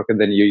telephone network, and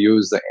then you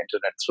use the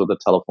internet through the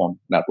telephone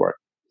network.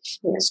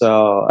 Yeah.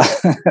 So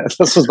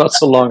this was not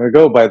so long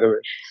ago, by the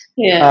way.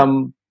 Yeah.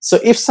 So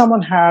if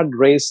someone had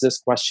raised this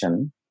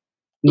question,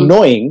 Mm,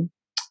 knowing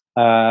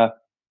uh,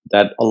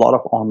 that a lot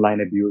of online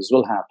abuse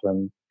will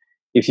happen,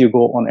 if you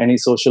go on any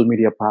social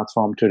media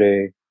platform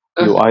today,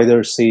 You Uh-huh.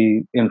 either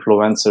see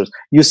influencers.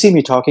 You see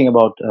me talking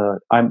about.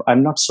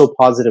 I'm not so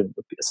positive.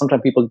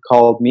 Sometimes people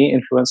call me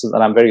influencers,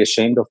 and I'm very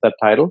ashamed of that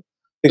title Mm,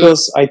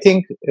 because I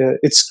think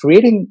it's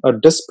creating a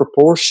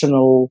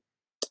disproportional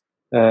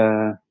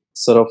uh,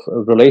 sort of a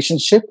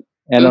relationship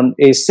and mm, an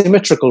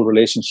asymmetrical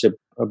relationship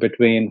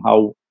between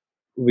how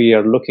we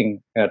are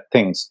looking at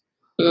things.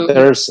 mhm,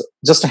 There's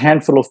just a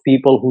handful of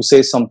people who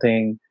say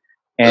something,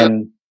 mm.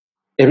 and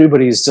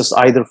everybody is just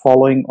either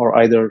following or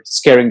either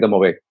scaring them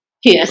away,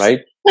 Yes.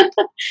 right?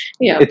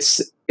 Yeah.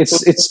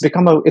 It's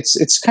become a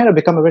it's kind of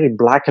become a very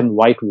black and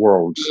white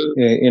world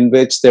Mm, in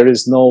which there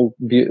is no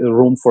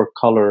room for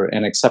color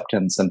and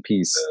acceptance and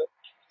peace.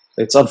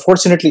 It's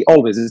unfortunately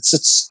always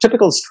it's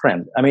typical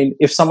trend. I mean,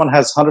 if someone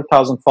has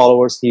 100,000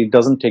 followers, he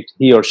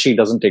or she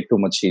doesn't take too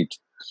much heat.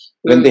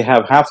 When mm, they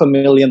have half a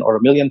million or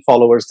a million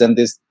followers, then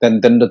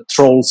the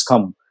trolls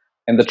come,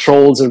 and the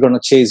trolls are going to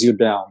chase you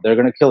down. They're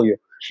going to kill you.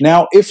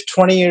 Now, if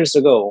 20 years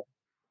ago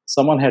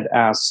someone had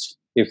asked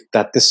if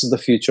that this is the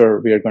future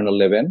we are going to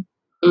live in,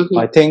 I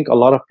mhm, think a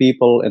lot of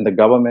people in the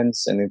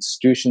governments and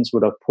institutions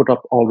would have put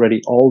up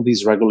already all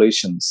these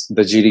regulations,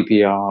 the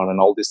GDPR and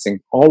all these things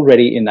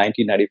already in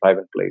 1995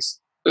 in place.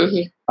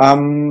 mhm,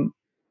 Um,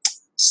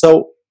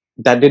 so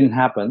that didn't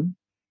happen,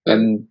 mhm,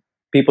 and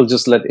people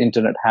just let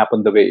internet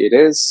happen the way it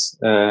is,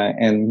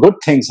 and good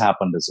things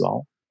happened as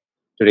well.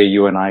 Today,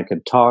 you and I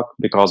can talk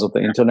because of the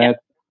yeah. internet.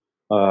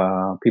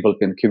 People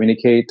can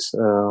communicate.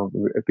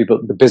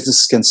 The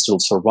business can still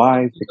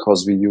survive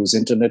because we use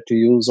internet to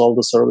use all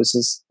the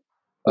services.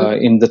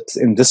 Mhm,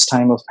 In this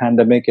time of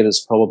pandemic, it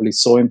is probably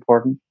so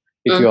important.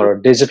 If you mhm, are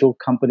a digital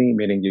company,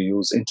 meaning you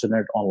use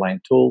internet,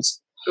 online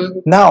tools.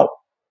 mhm, Now,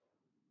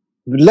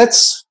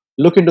 let's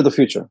look into the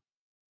future.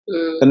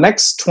 The mm,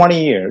 next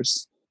 20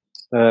 years,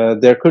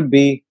 there could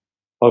be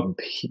a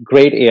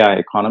great AI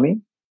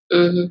economy.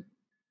 mhm,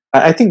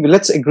 I think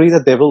let's agree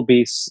that there will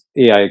be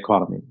AI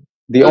economy.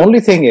 The mm, only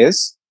thing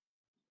is,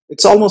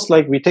 it's almost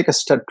like we take a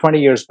step 20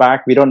 years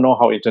back, we don't know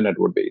how internet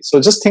would be. So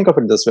just think of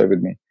it this way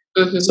with me.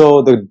 mhm,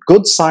 So the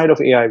good side of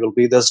AI will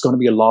be there's going to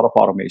be a lot of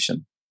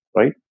automation,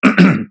 right?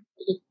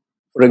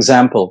 For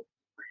example,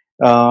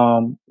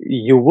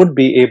 you would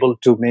be able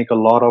to make a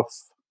lot of,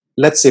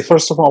 let's say,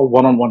 first of all,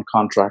 one-on-one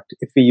contract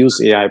if we use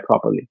AI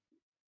properly.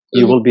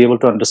 You mhm, will be able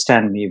to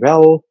understand me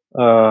well.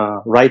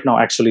 Right now,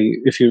 actually,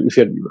 if you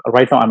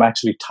right now, I'm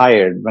actually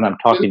tired when I'm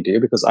mm. talking to you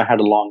because I had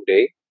a long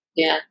day.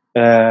 Yeah.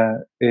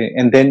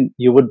 And then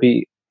you would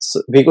be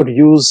so we could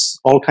use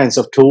all kinds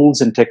of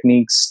tools and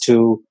techniques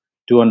to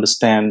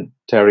understand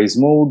Terry's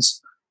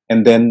moods,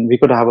 and then we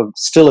could have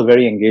still a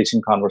very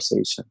engaging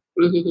conversation,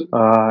 Mhm,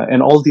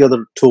 and all the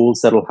other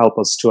tools that will help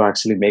us to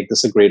actually make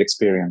this a great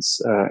experience.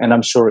 And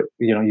I'm sure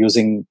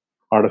using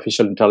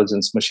artificial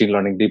intelligence, machine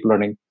learning, deep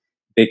learning,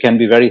 they can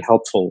be very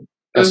helpful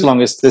as mhm,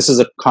 long as this is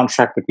a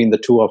contract between the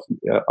two of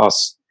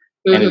us,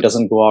 and it mhm.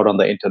 doesn't go out on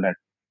the internet.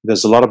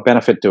 There's a lot of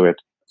benefit to it.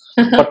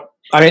 But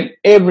I mean,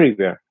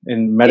 everywhere in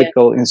Yeah.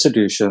 medical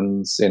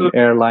institutions, in Mm,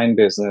 airline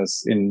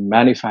business, in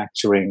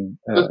manufacturing,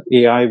 mhm,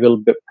 AI will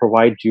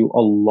provide you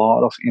a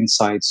lot of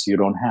insights you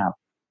don't have.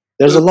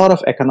 There's mm, a lot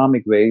of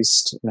economic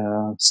waste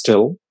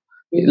still.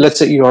 mhm, Let's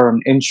say you are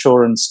an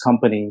insurance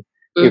company.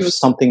 If mhm,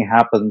 something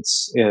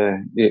happens,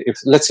 if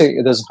let's say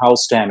there's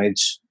house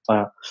damage,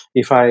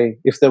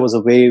 if there was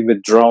a way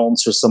with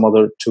drones or some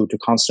other to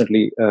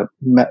constantly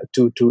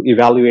to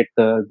evaluate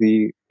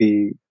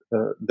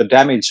the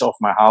damage of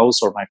my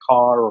house or my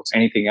car or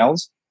anything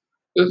else,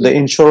 the mhm,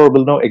 insurer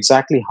will know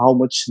exactly how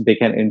much they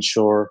can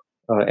insure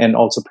and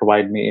also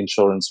provide me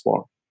insurance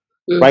for.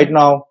 mhm, Right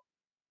now,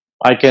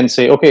 I can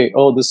say, okay,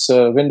 oh, this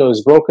window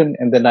is broken,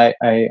 and then I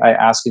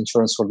ask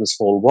insurance for this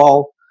whole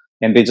wall,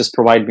 and they just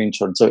provide me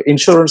insurance. So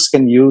insurers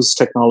can use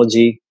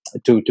technology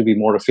to be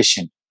more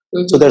efficient.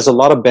 So mhm, there's a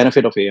lot of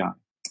benefit of AI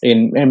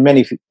in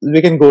many.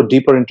 We can go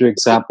deeper into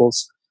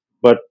examples,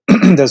 but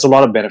there's a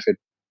lot of benefit.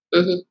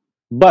 mhm.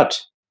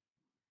 But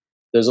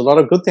there's a lot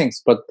of good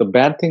things, but the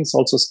bad things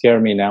also scare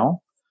me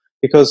now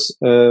because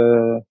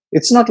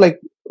it's not like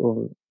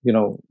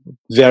uh,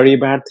 very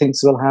bad things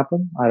will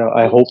happen.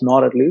 I hope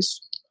not, at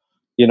least.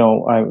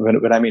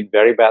 When I mean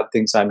very bad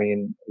things, I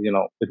mean,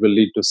 it will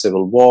lead to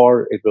civil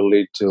war. It will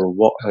lead to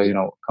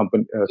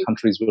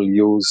countries will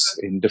use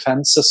in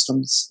defense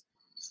systems.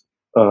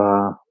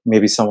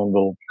 Maybe someone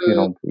will,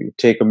 Mm,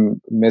 take a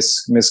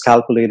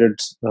miscalculated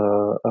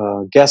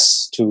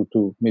guess to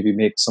maybe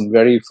make some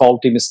very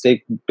faulty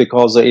mistake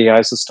because the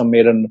AI system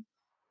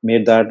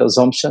made that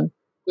assumption.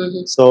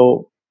 mhm,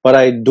 So, but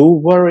I do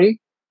worry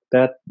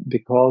that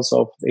because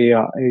of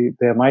AI,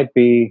 there might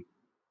be.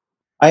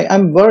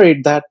 I'm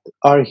worried that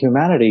our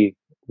humanity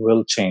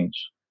will change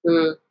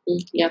mm, mm.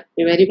 Yeah,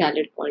 a very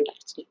valid point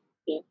actually.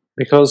 Yeah.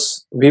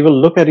 because we will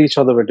look at each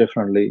other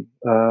differently.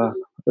 Mhm,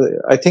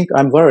 I think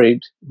I'm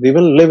worried we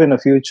will live in a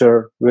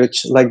future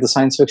which, like the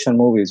science fiction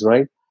movies,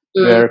 right,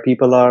 mm, where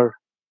people are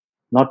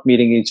not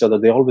meeting each other.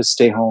 They always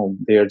stay home.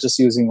 They are just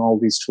using all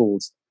these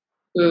tools.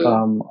 mm.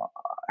 Um,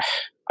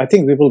 I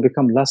think we will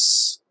become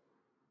less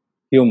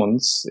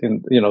humans for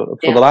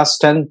Yeah. the last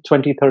 10,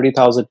 20,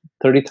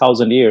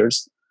 30,000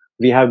 years.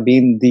 We have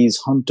been these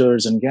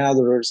hunters and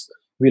gatherers.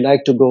 We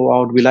like to go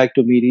out. We like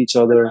to meet each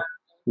other.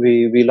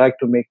 We like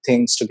to make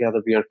things together.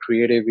 We are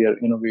creative. We are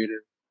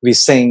innovative. We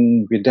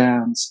sing. We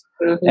dance.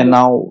 And Mm-hmm.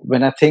 now,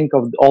 when I think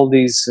of all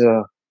these,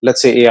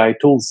 let's say, AI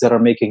tools that are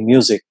making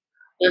music,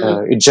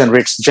 Mm-hmm. it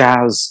generates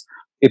jazz.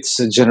 It's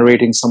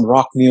generating some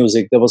rock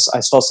music.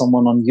 I saw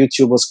someone on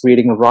YouTube was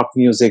creating a rock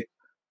music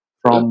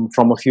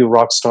from a few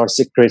rock stars.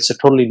 It creates a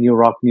totally new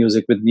rock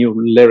music with new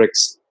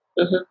lyrics.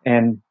 Mm-hmm.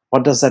 And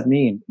what does that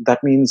mean?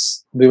 That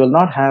means we will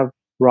not have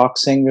rock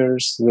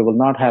singers, we will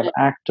not have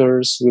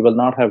actors, we will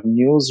not have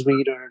news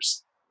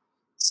readers.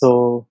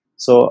 So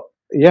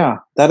yeah,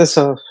 that is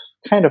a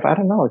kind of, I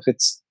don't know if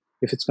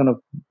it's going to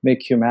make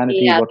humanity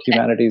Yeah, what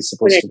humanity is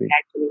supposed to definitely. be.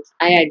 Actually,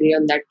 I agree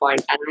on that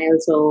point, and I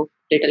also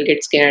little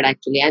get scared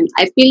actually. And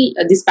I feel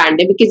this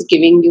pandemic is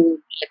giving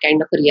you a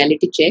kind of a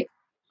reality check.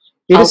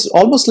 It How? is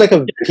almost like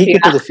a peek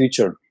into Yeah, the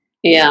future.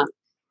 yeah.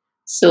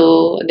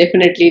 So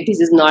definitely, this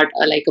is not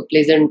like a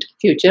pleasant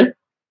future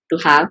to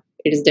have.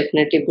 It is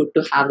definitely good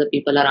to have the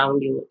people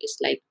around you. It's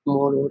like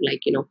more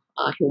like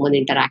human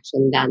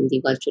interaction than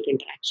the virtual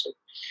interaction.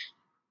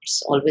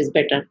 It's always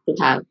better to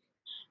have.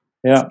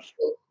 Yeah.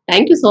 So,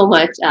 thank you so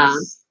much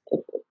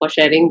for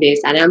sharing this,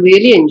 and I'm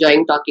really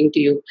enjoying talking to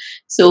you.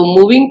 So,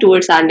 moving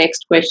towards our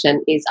next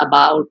question is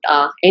about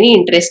any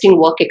interesting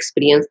work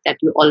experience that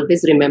you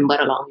always remember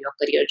along your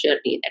career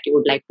journey that you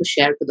would like to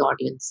share to the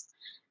audience.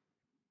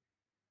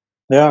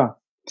 Yeah.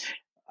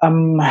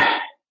 um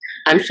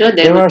I'm sure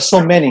there there will are be.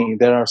 so many.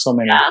 There are so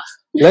many. Yeah.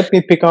 Let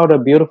me pick out a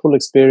beautiful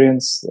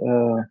experience.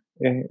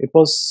 It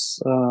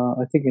was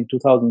I think in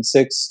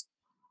 2006.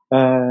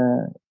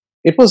 uh,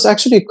 it was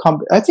actually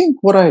I think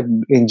what I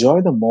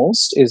enjoy the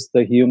most is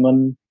the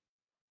human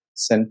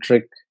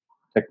centric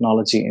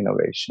technology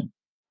innovation.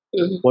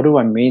 Hmm. What do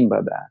I mean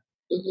by that?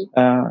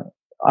 Hmm.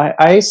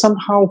 I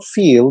somehow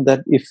feel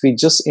that if we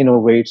just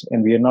innovate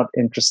and we are not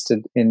interested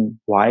in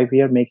why we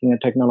are making a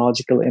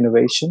technological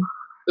innovation,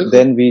 Hmm.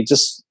 then we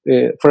just,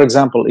 for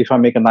example, if I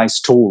make a nice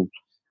tool,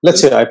 let's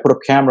say I put up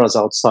cameras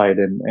outside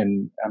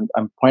and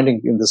I'm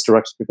pointing in this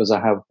direction because I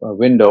have a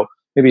window.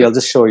 Maybe I'll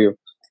just show you.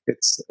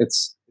 It's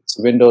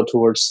a window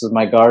towards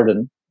my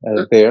garden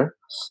there.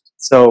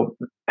 So,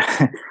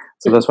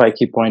 so that's why I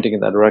keep pointing in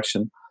that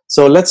direction.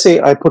 So let's say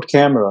I put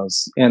cameras,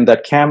 and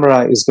that camera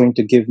is going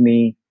to give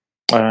me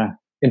uh,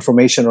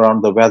 information around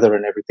the weather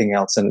and everything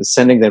else, and it's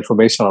sending the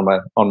information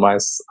on my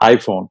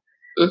iPhone.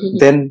 Hmm.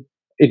 Then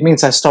it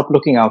means I stop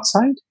looking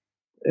outside.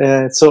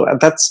 So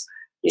that's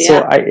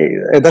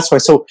Yeah. that's why.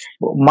 So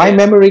my Yeah.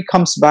 memory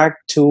comes back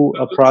to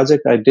a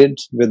project I did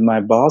with my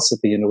boss at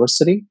the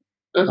university,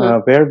 Uh-huh.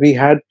 where we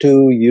had to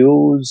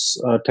use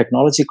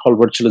technology called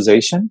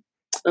virtualization,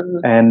 Uh-huh.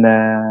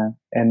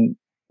 and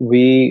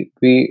we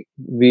we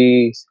we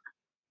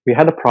we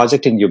had a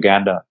project in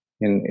Uganda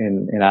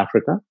in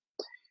Africa.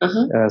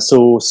 Uh-huh. So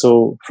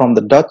from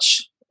the Dutch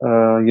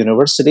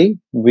university,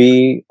 we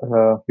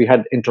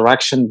had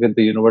interaction with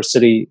the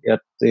university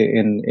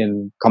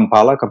in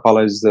Kampala.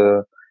 Kampala is the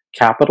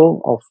capital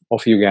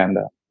of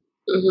Uganda,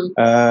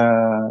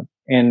 Hmm.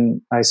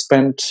 and I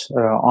spent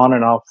on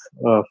and off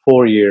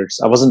 4 years.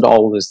 I wasn't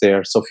always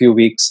there, so a few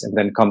weeks and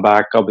then come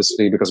back.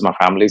 Obviously, because my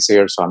family's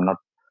here, so I'm not.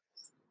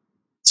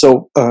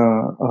 So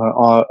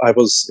I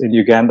was in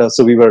Uganda.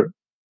 So we were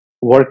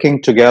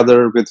working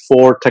together with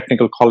four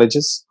technical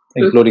colleges,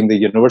 including the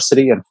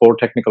university, and four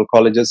technical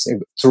colleges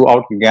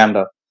throughout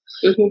Uganda.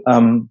 Hmm.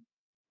 Um,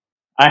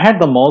 I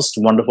had the most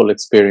wonderful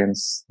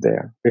experience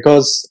there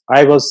because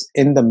I was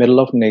in the middle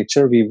of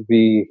nature.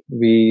 We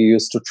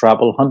used to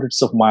travel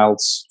hundreds of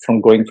miles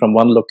from going from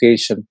one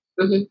location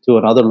Hmm. to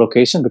another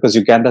location because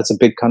Uganda is a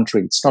big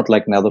country. It's not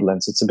like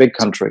Netherlands. It's a big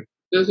country.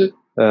 Hmm.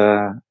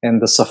 And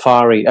the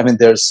safari, I mean,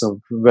 there's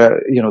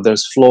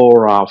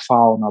flora,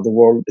 fauna, the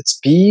world. It's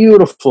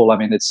beautiful. I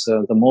mean, it's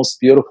the most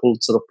beautiful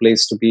sort of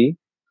place to be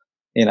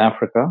in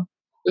Africa.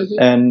 Hmm.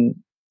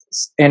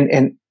 And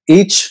and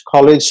each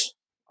college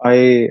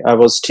I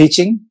was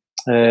teaching,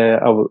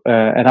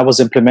 and I was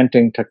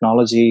implementing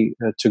technology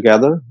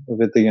together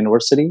with the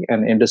university and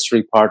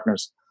industry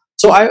partners.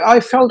 So I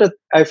felt it.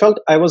 I felt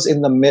I was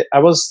in the mid. I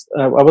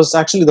was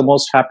actually the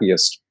most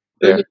happiest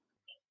Hmm. there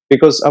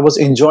because I was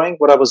enjoying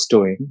what I was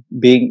doing,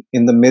 being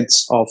in the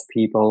midst of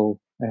people,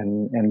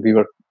 and we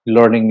were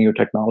learning new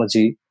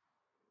technology.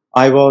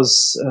 I was,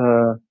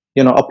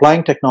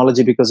 applying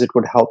technology because it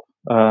would help.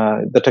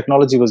 The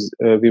technology was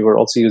we were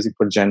also using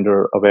for gender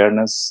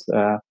awareness,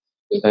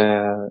 Hmm.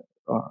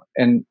 uh,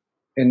 and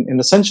and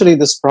essentially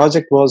this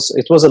project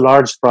was a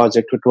large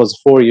project. It was a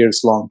 4 years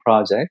long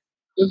project,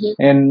 Hmm.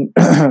 and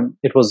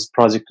it was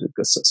project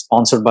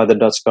sponsored by the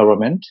Dutch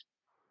government.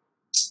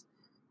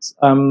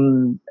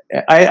 um,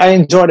 I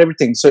enjoyed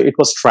everything. So it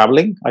was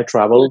traveling. I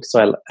traveled.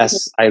 So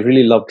as I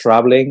really love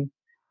traveling,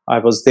 I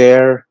was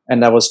there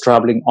and I was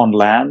traveling on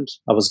land.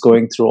 I was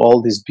going through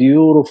all these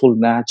beautiful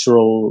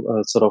natural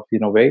sort of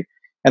way.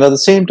 And at the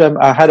same time,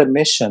 I had a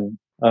mission.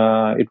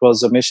 It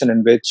was a mission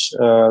in which,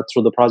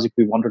 through the project,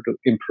 we wanted to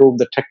improve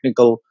the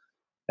technical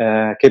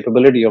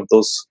capability of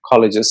those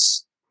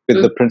colleges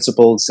with the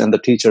principals and the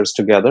teachers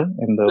together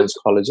in those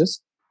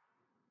colleges.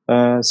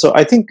 So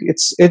I think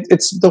it's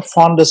the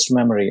fondest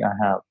memory I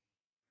have,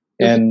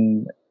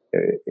 and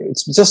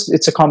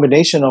it's a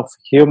combination of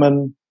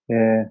human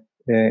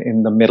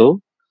in the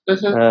middle,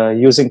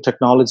 using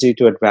technology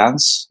to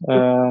advance,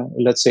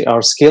 let's say,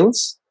 our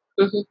skills,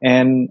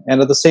 and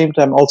at the same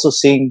time also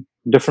seeing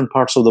different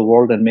parts of the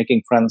world and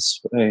making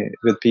friends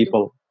with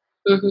people.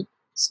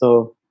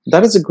 So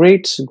that is a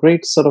great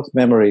sort of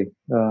memory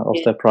of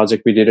Yeah. that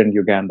project we did in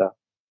Uganda.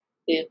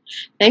 Yeah.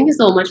 Thank you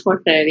so much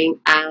for sharing.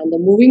 And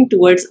moving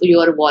towards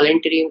your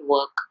volunteering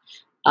work,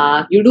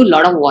 you do a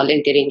lot of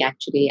volunteering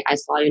actually. I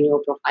saw in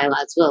your profile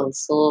as well.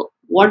 So,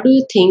 what do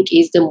you think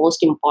is the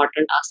most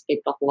important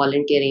aspect of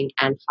volunteering,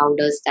 and how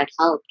does that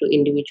help to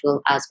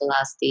individual as well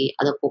as the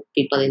other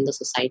people in the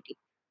society?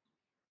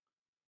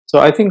 So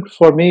I think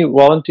for me,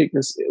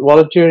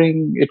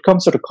 volunteering, it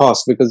comes at a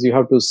cost because you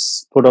have to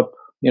put up,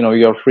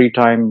 your free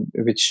time,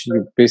 which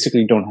you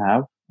basically don't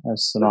have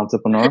as an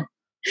entrepreneur.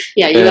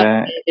 Yeah, you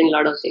are Uh, in a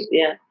lot of things.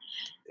 Yeah.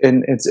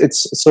 and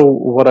it's so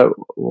what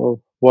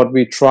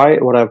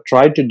I've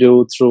tried to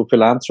do through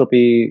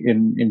philanthropy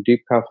in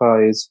Deep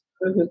Kapha is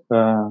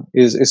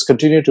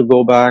continue to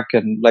go back,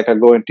 and like I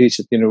go and teach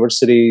at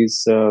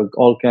universities,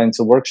 all kinds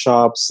of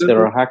workshops.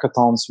 There are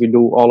hackathons we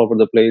do all over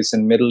the place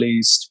in Middle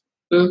East,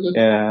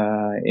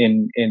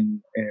 in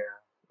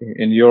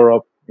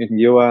Europe, in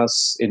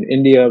US, in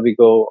India. We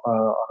go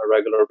on a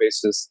regular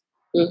basis,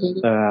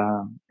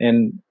 and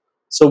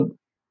so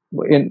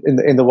in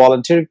the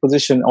volunteering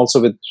position, also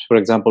with, for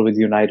example, with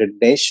United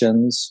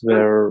Nations,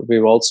 where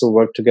we've also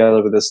worked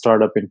together with a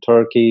startup in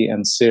Turkey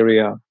and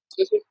Syria.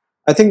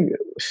 I think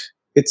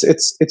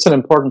it's an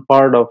important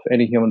part of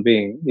any human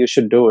being. You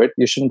should do it.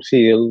 You shouldn't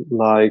feel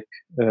like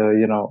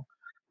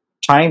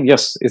time.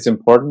 Yes, is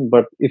important,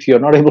 but if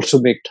you're not able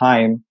to make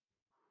time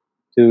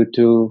to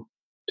to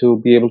to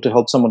be able to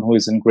help someone who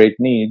is in great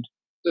need,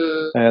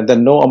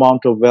 then no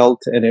amount of wealth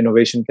and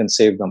innovation can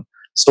save them.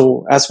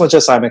 So, as much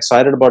as I'm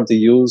excited about the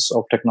use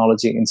of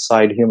technology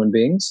inside human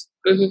beings,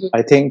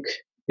 I think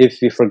if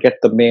we forget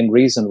the main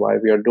reason why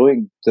we are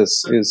doing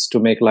this is to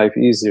make life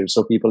easier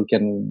so people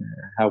can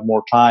have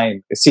more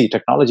time. See,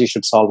 technology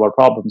should solve our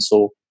problems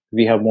so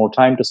we have more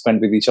time to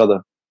spend with each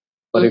other.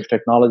 But if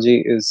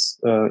technology is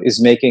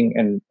making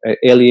and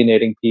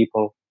alienating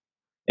people,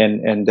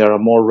 and there are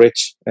more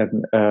rich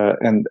and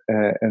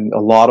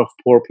a lot of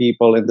poor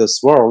people in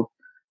this world,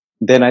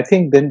 then I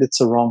think then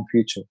it's a wrong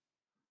future.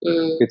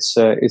 It's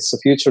a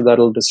future that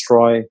will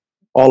destroy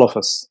all of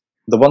us.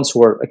 The ones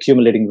who are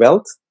accumulating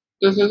wealth,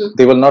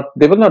 they will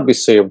not be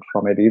saved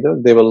from it either.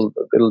 They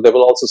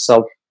will also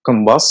self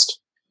combust,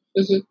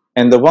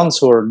 and the ones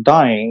who are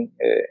dying,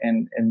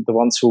 and the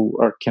ones who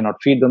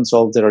cannot feed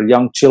themselves, there are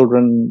young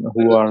children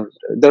who are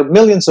there are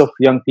millions of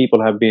young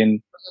people have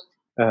been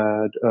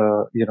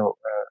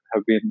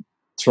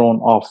thrown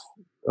off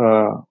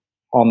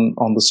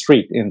on the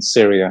street in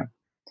Syria,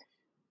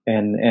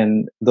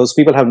 and those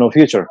people have no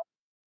future.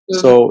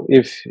 So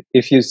if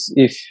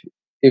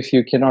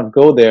you cannot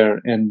go there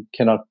and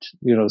cannot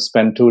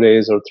spend 2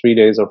 days or 3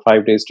 days or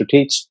 5 days to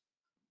teach,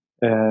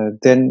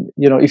 then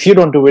if you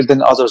don't do it,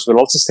 then others will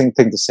also think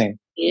the same.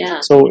 Yeah.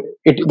 So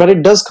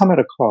it does come at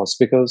a cost,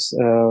 because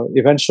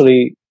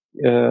eventually,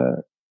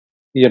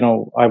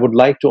 I would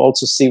like to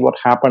also see what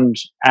happened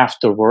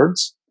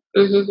afterwards,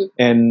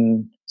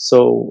 and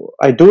so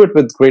I do it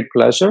with great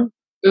pleasure.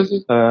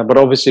 But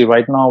obviously,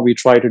 right now we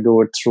try to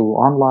do it through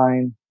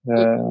online,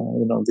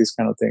 these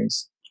kind of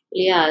things.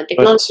 Yeah, But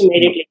technology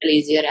made it little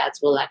easier as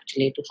well,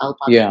 actually, to help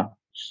us. yeah,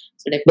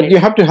 So but definitely, you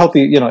have to help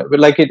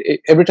like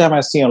every time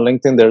I see on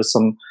LinkedIn, there's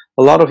a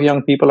lot of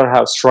young people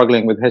are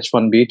struggling with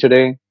H1B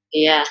today.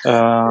 yeah.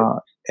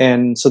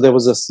 And so there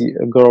was a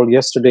girl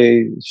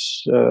yesterday.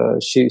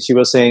 She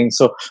was saying,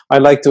 so I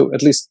like to,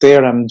 at least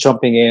there I'm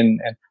jumping in,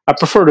 and I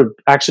prefer to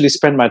actually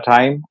spend my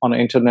time on the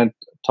internet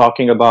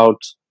talking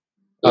about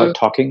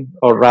talking,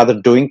 or rather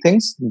doing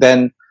things,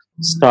 than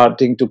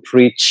starting to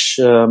preach,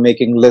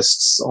 making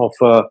lists of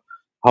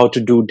how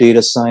to do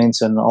data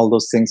science and all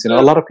those things.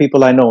 A lot of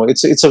people I know,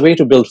 it's a way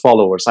to build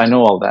followers. I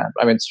know all that.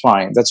 I mean, it's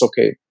fine. That's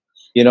okay.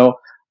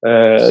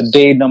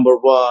 Day number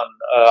one,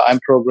 I'm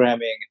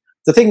programming.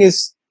 The thing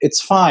is, it's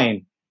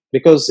fine,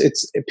 because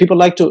people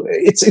like to.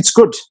 It's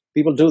good.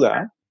 People do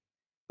that.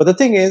 But the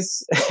thing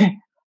is,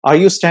 are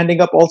you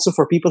standing up also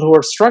for people who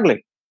are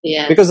struggling?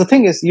 Yeah. Because the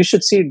thing is, you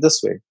should see it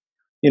this way.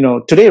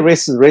 Today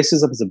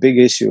racism is a big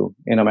issue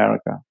in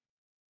America,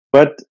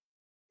 but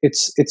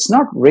it's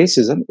not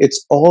racism.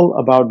 It's all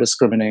about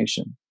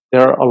discrimination.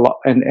 There are a lot,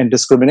 and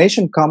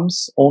discrimination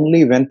comes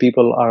only when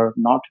people are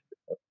not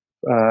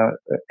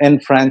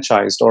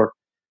enfranchised, or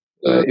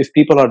if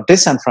people are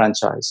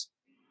disenfranchised.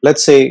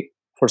 Let's say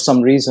for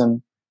some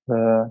reason,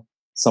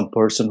 some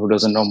person who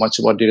doesn't know much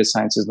about data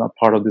science is not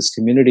part of this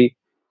community.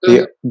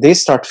 They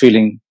start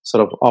feeling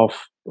sort of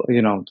off.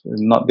 They're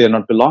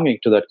not belonging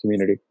to that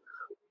community.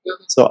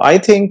 So I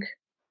think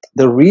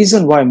the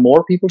reason why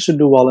more people should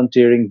do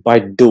volunteering by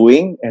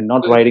doing and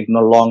not writing no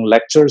long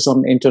lectures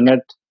on internet,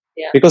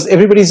 Yeah. because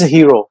everybody's a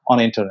hero on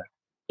internet.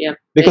 Yeah.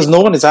 because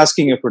no one is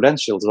asking your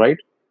credentials, right?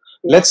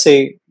 Yeah. Let's say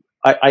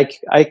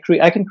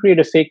I can create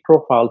a fake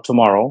profile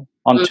tomorrow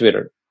on Mm,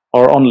 Twitter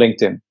or on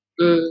LinkedIn,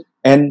 mm,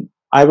 and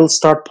I will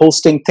start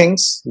posting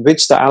things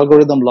which the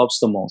algorithm loves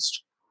the most.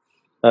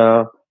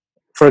 Uh,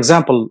 for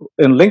example,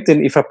 in LinkedIn,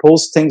 if I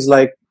post things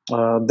like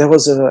there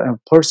was a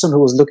person who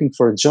was looking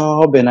for a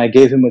job and I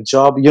gave him a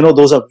job,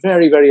 those are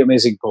very, very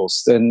amazing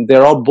posts, and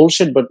they're all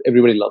bullshit, but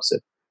everybody loves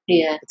it.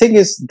 yeah. The thing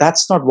is,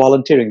 that's not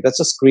volunteering. That's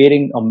just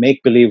creating a make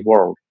believe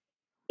world.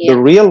 The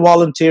Yeah. real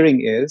volunteering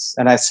is,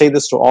 and I say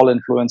this to all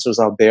influencers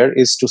out there,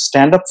 is to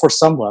stand up for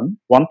someone,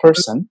 one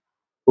person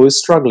who is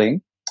struggling,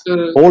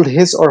 Mm, hold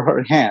his or her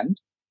hand,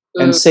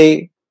 and mm, say,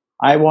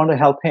 I want to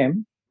help him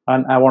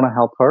and I want to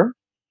help her,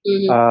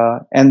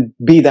 mm, and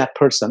be that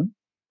person.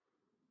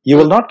 You mm,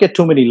 will not get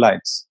too many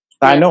likes.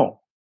 I yeah. know,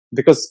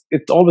 because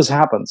it always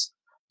happens.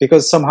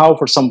 Because somehow,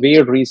 for some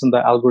weird reason,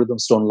 the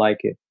algorithms don't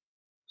like it.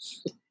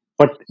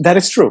 But that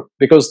is true,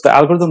 because the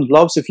algorithm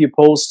loves if you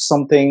post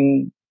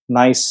something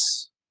nice,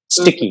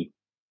 Mm, sticky,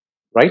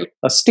 right?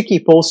 A sticky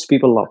post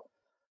people love.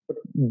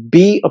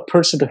 Be a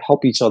person to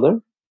help each other,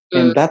 mm.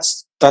 and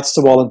that's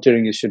the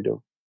volunteering you should do.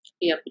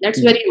 Yeah, that's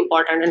Mm. very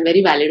important and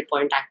very valid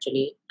point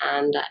actually.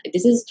 And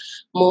this is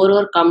more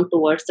or come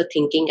towards the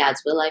thinking as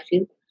well. I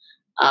feel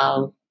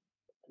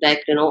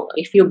like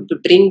if you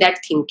bring that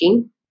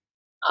thinking,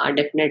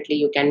 definitely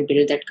you can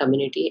build that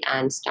community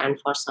and stand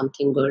for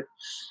something good.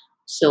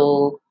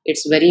 So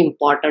it's very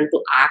important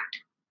to act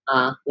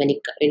when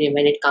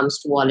it comes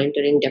to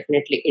volunteering.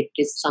 Definitely, it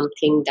is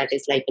something that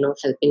is like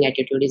helping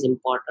attitude is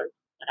important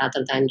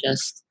rather than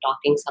just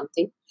talking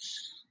something.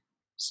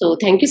 So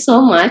thank you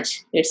so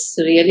much. It's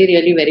really,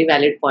 really very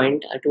valid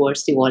point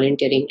towards the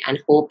volunteering, and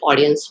hope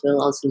audience will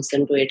also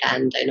listen to it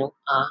and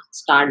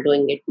start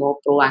doing it more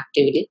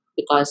proactively,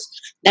 because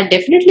that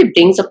definitely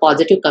brings a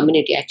positive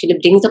community. Actually,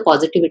 brings the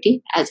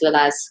positivity as well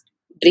as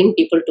bring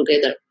people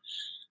together,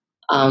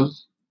 um,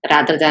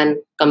 rather than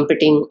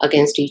competing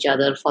against each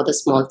other for the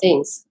small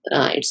things.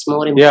 It's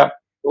more Yeah, important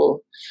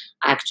to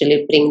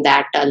actually bring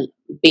that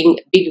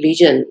big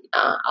vision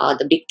or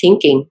the big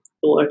thinking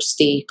towards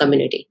the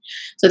community.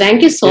 So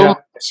thank you so yeah,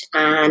 much.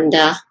 And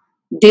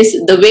this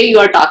the way you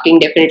are talking,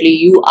 definitely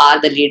you are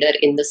the leader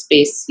in the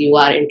space you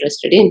are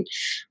interested in,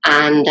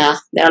 and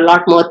there are a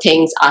lot more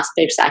things,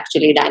 aspects,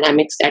 actually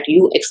dynamics that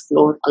you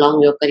explored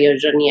along your career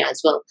journey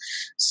as well.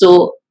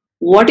 So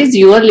what is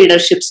your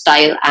leadership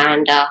style,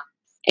 and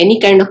any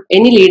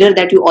leader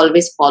that you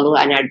always follow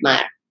and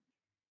admire?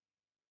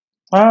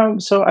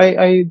 so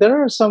I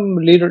there are some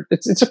leader.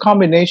 It's a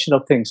combination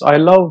of things. I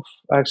love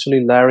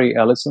actually Larry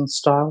Ellison's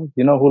style.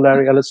 You know who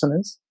Larry Ellison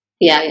is?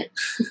 Yeah, yeah.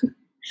 So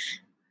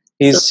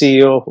He's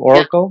CEO of yeah.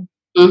 Oracle,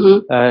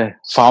 Mm-hmm.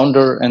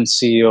 founder and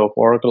CEO of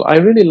Oracle. I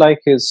really like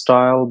his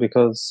style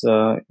because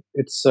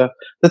it's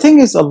the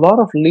thing is a lot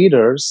of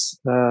leaders,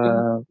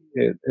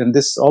 and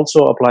this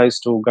also applies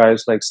to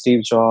guys like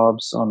Steve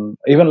Jobs, on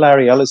even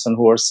Larry Ellison,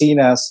 who are seen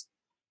as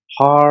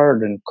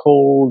hard and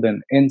cold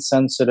and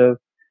insensitive.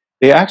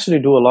 They actually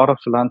do a lot of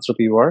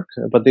philanthropy work,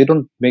 but they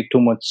don't make too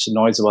much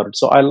noise about it.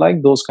 So I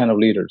like those kind of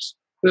leaders.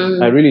 I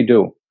Mm-hmm. really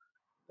do.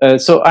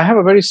 So I have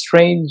a very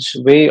strange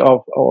way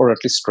of, or at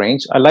least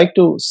strange. I like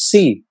to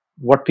see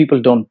what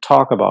people don't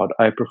talk about.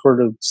 I prefer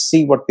to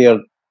see what they are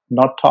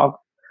not talk,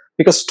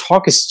 because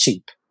talk is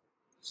cheap,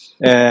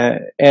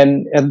 and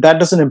that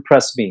doesn't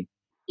impress me,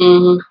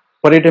 Mm-hmm.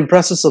 but it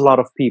impresses a lot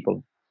of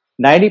people.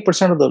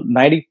 90% of the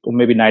 90 or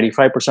maybe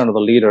 95% of the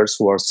leaders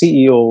who are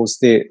CEOs,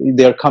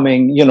 they're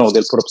coming. They'll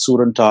put up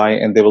suit and tie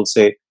and they will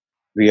say,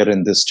 "We are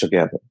in this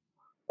together.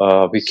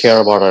 We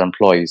care about our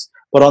employees."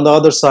 But on the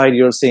other side,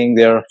 you're seeing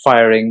they're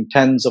firing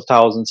tens of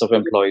thousands of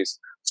employees.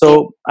 Yeah.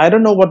 So I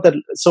don't know what that.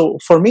 So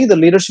for me, the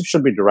leadership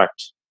should be direct.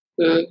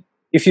 Mm-hmm.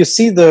 If you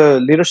see the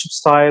leadership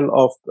style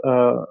of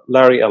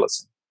Larry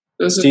Ellison,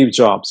 Mm-hmm. Steve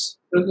Jobs,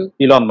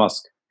 Elon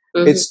Musk,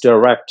 Mm-hmm. it's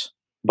direct,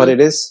 but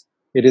Mm-hmm.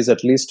 it is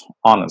at least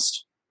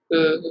honest.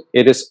 Mm-hmm.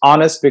 It is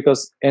honest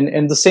because,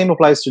 and the same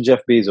applies to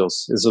Jeff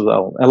Bezos as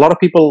well. A lot of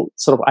people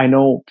sort of I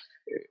know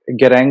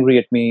get angry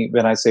at me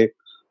when I say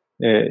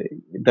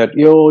that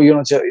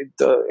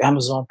the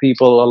Amazon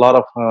people, a lot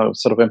of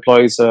sort of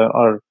employees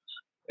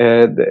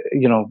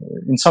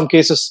in some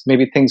cases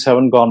maybe things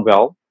haven't gone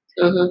well,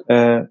 Mm-hmm.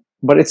 uh,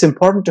 but it's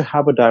important to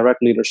have a direct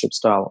leadership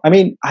style. I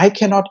mean, I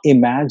cannot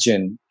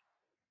imagine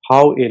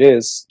how it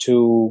is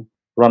to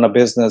run a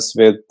business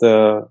with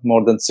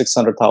more than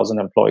 600,000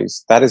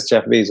 employees. That is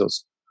Jeff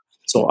Bezos.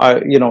 So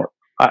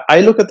I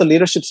look at the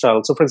leadership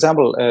style. So for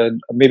example,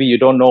 maybe you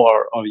don't know,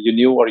 or you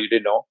knew or you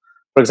didn't know.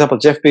 For example,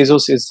 Jeff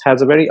Bezos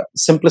has a very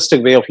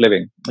simplistic way of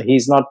living.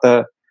 He's not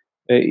the,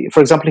 for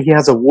example, he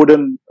has a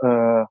wooden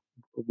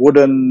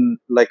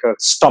like a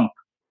stump,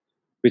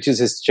 which is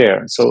his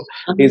chair. So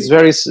Mm-hmm. he's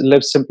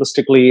lives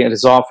simplistically at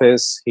his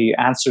office. He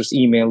answers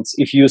emails.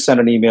 If you send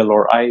an email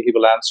or he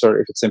will answer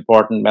if it's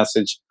important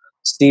message.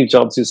 Steve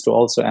Jobs used to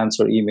also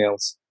answer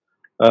emails.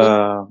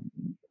 Uh,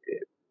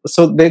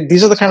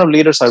 these are the kind of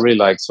leaders I really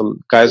like. So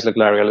guys like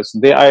Larry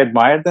Ellison, I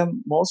admire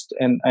them most,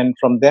 and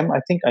from them I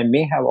think I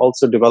may have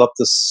also developed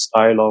this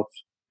style of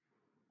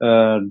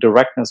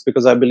directness,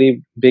 because I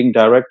believe being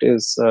direct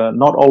is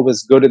not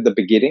always good at the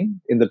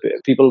beginning. In the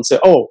people say,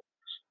 "Oh,"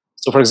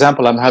 so for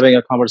example, I'm having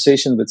a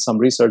conversation with some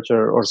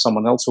researcher or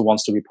someone else who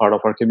wants to be part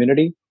of our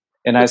community,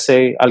 and I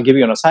say, "I'll give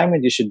you an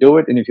assignment. You should do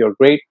it, and if you're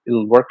great,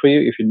 it'll work for you.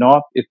 If you're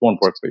not, it won't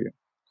work for you."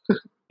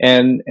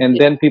 And Yeah,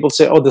 then people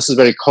say, "Oh, this is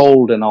very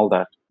cold and all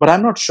that," but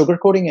I'm not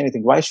sugarcoating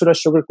anything. Why should I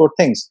sugarcoat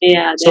things?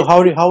 yeah, So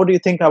how do you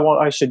think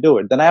I should do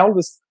it? Then I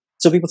always,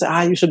 so people say,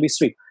 "You should be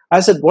sweet." I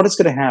said, what is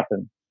going to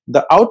happen?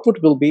 The output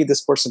will be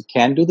this person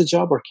can do the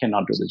job or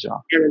cannot do the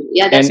job.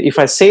 yeah, that's And if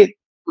I say,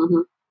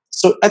 mm-hmm,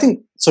 so I think,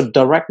 so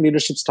direct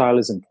leadership style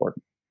is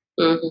important.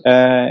 mm-hmm,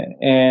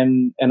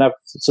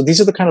 So these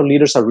are the kind of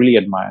leaders I really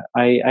admire.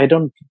 I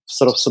don't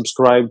sort of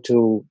subscribe to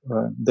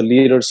the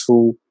leaders who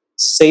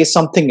say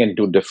something and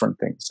do different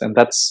things, and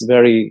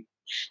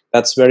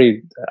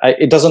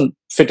it doesn't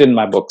fit in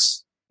my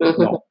books.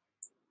 mm-hmm. No.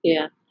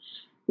 Yeah.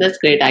 That's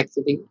great,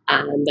 actually,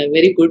 and a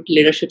very good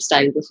leadership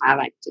style to have.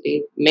 Actually,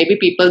 maybe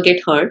people get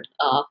hurt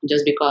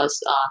just because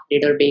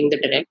leader being the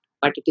direct,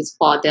 but it is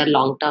for their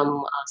long-term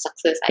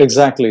success. I think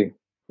Exactly.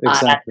 rather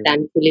Exactly.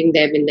 than pulling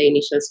them in the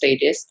initial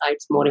stages,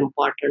 it's more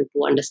important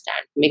to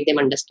understand, make them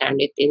understand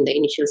it in the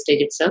initial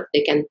stage itself.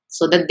 They can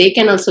so that they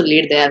can also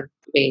lead their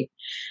way.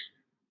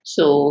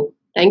 So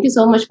thank you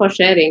so much for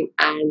sharing.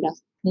 And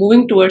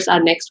moving towards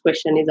our next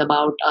question is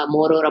about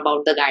more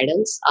about the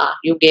guidance.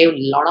 You gave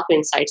a lot of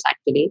insights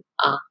actually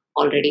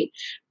already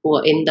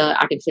in the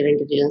artificial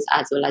intelligence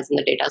as well as in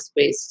the data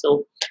space.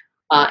 So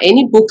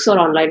any books or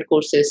online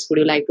courses would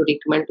you like to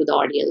recommend to the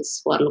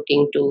audience who are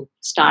looking to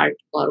start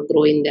or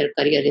grow in their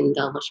career in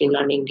the machine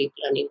learning, deep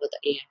learning, or the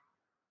AI?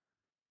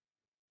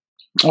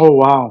 Oh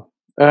wow.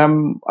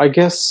 I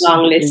guess,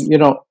 Long list.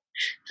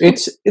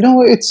 it's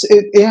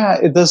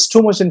there's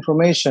too much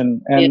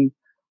information, Yeah. and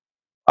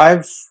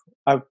I've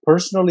I've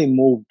personally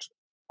moved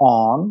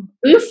on.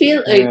 Do you feel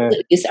Uh, it's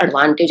a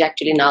disadvantage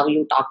actually now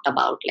you talked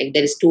about like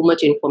there is too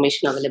much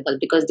information available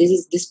because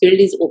this field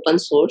is open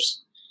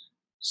source.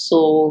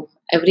 So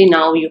every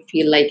now you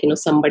feel like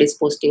somebody's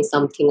posting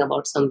something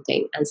about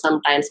something, and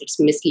sometimes it's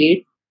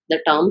mislead the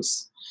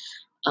terms.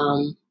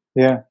 Um,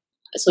 yeah,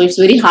 so it's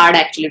very hard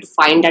actually to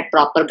find that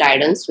proper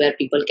guidance where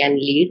people can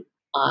lead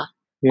uh,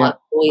 yeah. or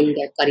go in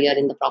their career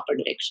in the proper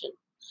direction.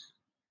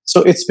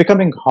 So it's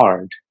becoming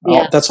hard.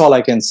 Yeah. That's all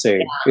I can say.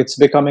 Yeah. It's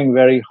becoming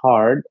very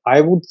hard. I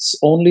would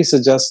only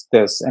suggest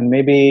this, and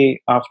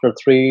maybe after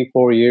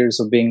 3-4 years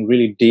of being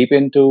really deep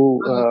into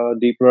Mhm.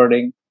 deep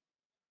learning,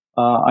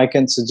 I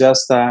can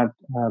suggest that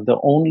the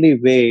only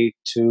way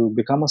to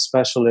become a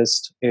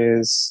specialist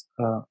is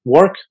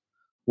work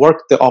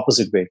the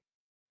opposite way.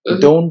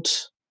 Mhm. Don't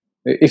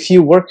If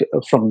you work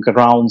from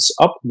grounds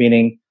up,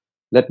 meaning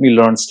let me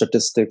learn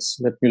statistics,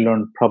 let me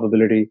learn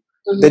probability,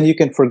 Mhm. then you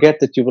can forget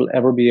that you will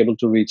ever be able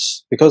to reach,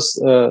 because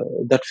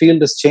that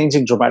field is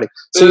changing dramatic.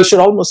 So you Mhm.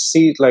 should almost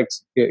see it like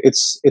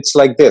it's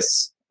like this.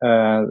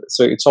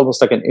 So it's almost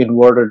like an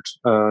inverted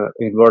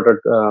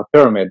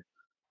pyramid.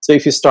 So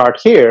if you start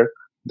here,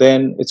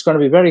 then it's going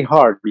to be very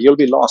hard.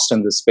 You'll be lost in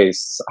this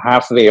space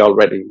halfway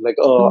already. Like,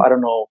 oh, Mhm. I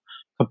don't know,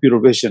 computer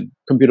vision.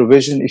 Computer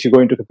vision. If you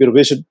go into computer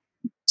vision,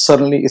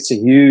 suddenly it's a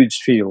huge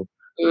field.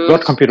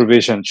 What computer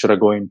vision should I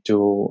go into?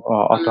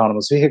 Mhm.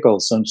 Autonomous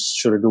vehicles, and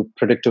should I do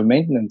predictive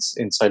maintenance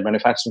inside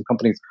manufacturing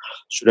companies?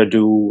 Should I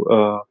do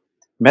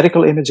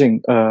medical imaging?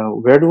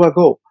 Where do I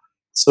go?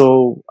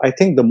 So I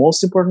think the most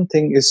important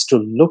thing is to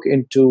look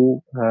into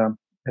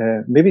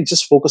maybe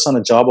just focus on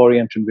a job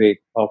oriented way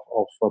of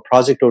a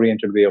project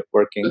oriented way of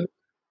working. Mhm.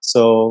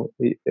 So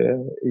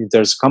if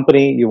there's a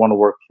company you want to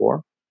work for,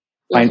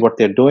 find Mhm. what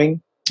they're doing,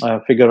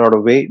 figure out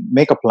a way,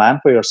 make a plan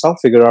for yourself,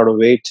 figure out a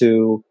way to.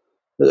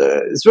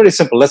 It's very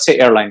simple. Let's say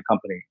airline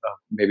company.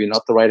 Maybe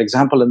not the right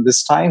example in this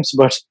times,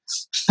 but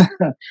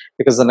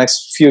because the next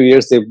few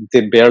years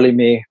they barely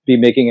may be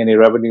making any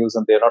revenues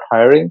and they're not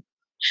hiring.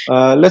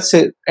 Let's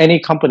say any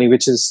company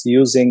which is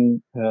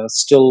using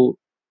still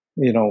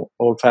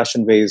old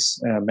fashioned ways,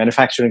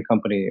 manufacturing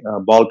company,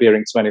 ball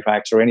bearings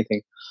manufacturer,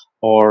 anything,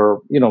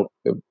 or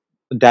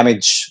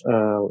damage,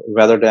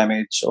 weather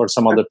damage, or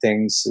some other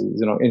things,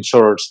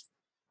 insurers.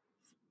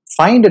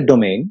 Find a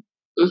domain,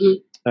 Mhm.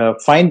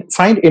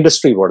 find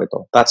industry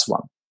vertical. That's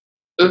one.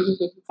 Mhm.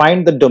 Find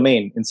the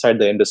domain inside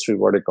the industry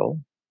vertical,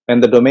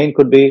 and the domain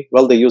could be,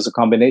 well, they use a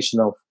combination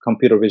of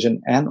computer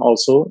vision and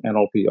also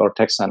NLP or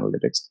text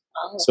analytics.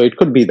 Oh. So it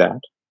could be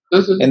that,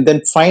 Mhm. and then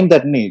find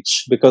that niche,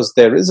 because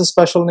there is a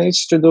special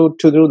niche to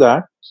do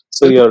that.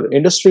 So Mhm. your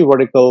industry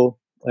vertical,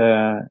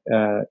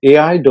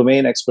 AI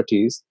domain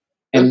expertise,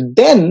 Mhm. and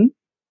then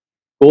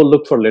go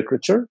look for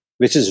literature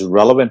which is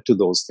relevant to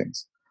those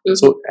things. Mhm.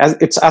 So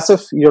it's as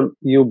if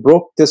you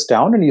broke this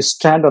down and you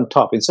stand on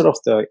top, instead of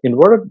the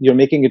inverted, you're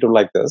making it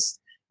like this,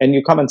 and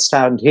you come and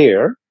stand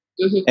here,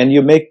 Mhm. and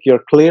you make your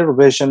clear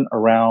vision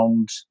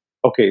around.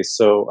 Okay,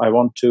 so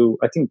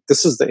I think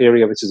this is the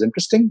area which is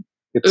interesting.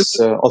 It's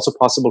Mhm. also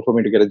possible for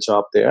me to get a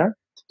job there,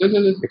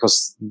 Mhm.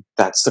 because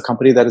that's the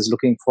company that is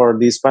looking for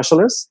these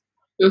specialists.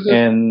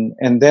 Mhm.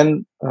 And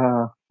then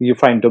you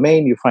find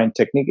domain, you find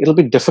technique.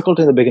 It'll be difficult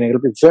in the beginning.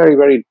 It'll be very,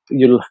 very,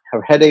 you'll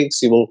have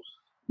headaches. You will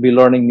be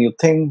learning new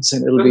things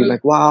and it'll be Mhm.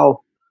 like,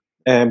 wow.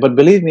 But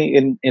believe me,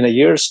 in a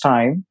year's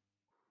time,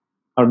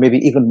 or maybe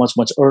even much,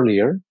 much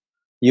earlier,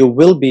 you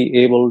will be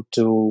able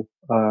to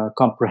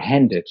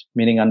comprehend it,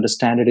 meaning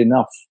understand it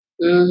enough.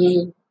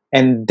 Mhm.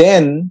 And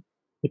then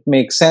it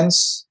makes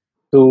sense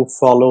to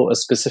follow a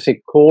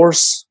specific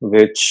course,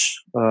 which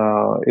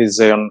is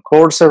on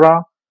Coursera,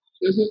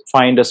 Mhm.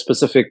 find a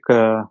specific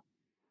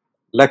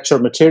lecture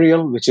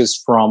material, which is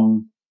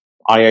from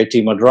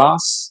IIT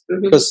Madras,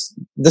 Mhm. because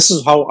this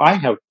is how I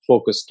have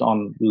focused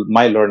on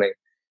my learning.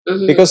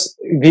 Mhm. Because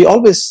we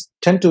always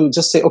tend to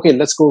just say, okay,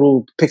 let's go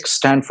to pick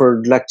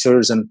Stanford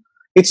lectures, and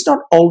it's not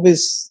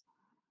always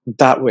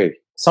that way.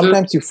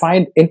 Sometimes you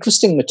find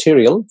interesting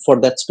material for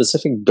that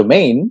specific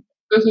domain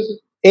Mhm.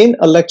 in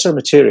a lecture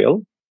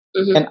material.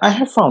 Mhm. And I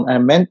have found,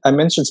 I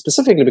mentioned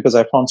specifically because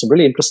I found some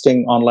really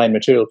interesting online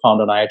material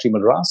found on IIT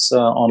Madras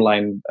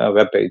online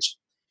webpage.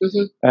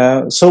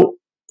 Mhm. So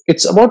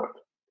it's about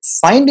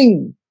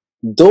finding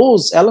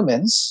those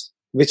elements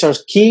which are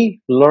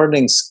key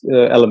learning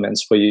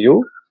elements for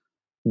you,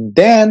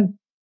 then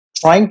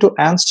trying to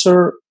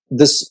answer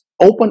this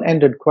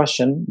open-ended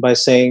question by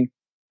saying,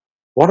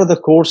 what are the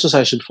courses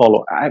I should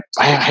follow?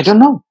 I don't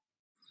know.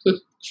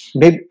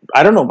 Maybe,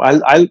 I don't know.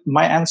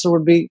 My answer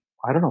would be,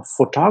 I don't know.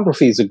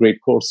 Photography is a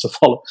great course to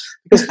follow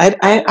because I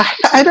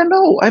don't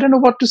know. I don't know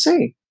what to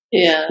say.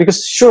 Yeah.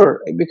 Because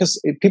sure, because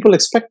people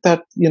expect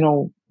that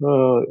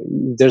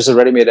there's a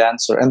ready-made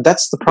answer, and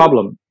that's the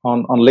problem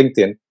on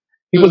LinkedIn.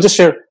 People just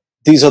share,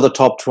 these are the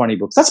top 20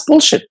 books. That's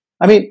bullshit.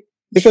 I mean,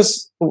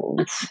 because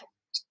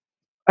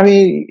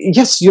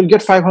yes, you'll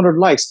get 500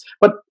 likes,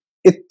 but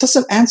it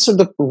doesn't answer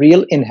the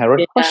real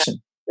inherent Yeah.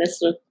 question. That's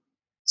true.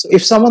 So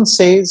if someone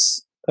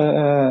says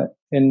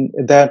in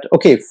that,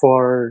 okay,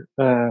 for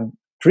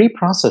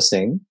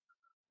pre-processing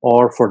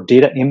or for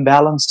data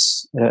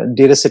imbalance,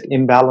 data set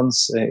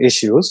imbalance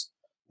issues,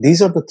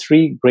 these are the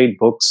three great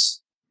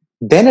books,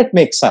 then it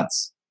makes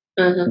sense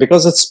Uh-huh.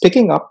 because it's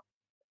picking up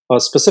a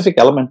specific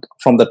element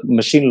from that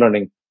machine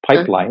learning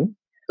pipeline,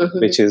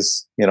 which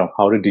is,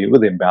 how to deal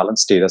with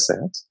imbalanced data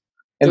sets.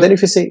 And then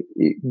if you say,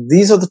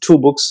 these are the two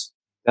books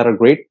that are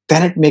great,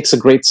 then it makes a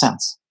great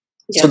sense.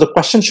 Yeah. So the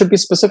question should be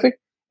specific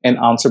and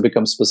answer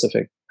becomes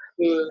specific.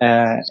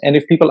 And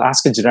if people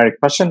ask a generic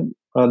question,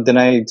 then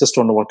I just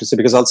don't know what to say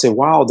because I'll say,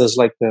 wow, there's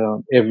like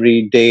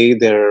every day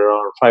there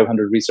are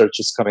 500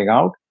 researchers coming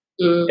out.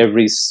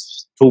 Every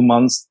 2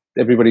 months,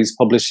 everybody's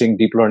publishing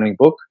deep learning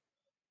book.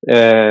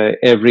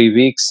 Every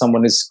week,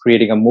 someone is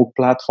creating a MOOC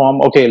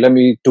platform. Okay, let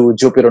me do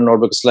Jupyter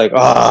Notebook. It's like,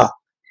 That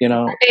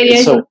area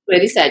is so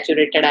very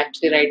saturated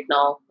actually right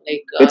now.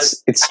 Like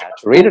it's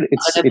saturated.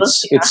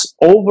 It's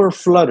over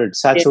flooded.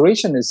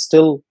 Saturation is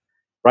still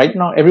right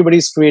now.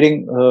 Everybody's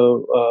creating.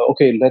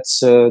 Okay, let's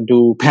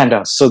do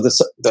pandas. So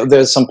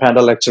there's some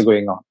panda lecture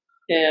going on.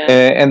 Yeah.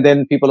 And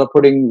then people are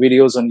putting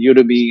videos on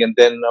Udemy, and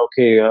then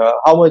okay,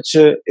 how much?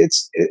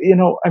 It's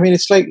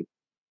it's like,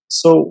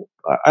 so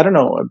I don't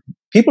know.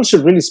 People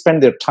should really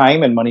spend their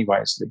time and money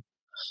wisely.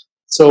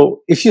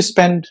 So if you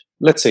spend,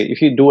 let's say,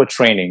 if you do a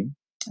training,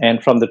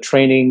 and from the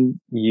training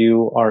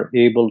you are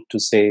able to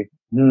say,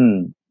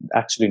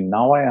 actually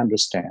now I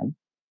understand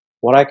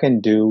what I can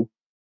do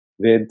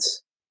with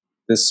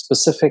this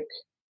specific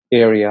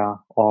area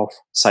of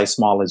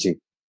seismology.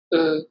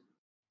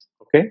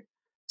 Okay.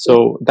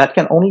 So that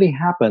can only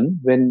happen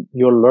when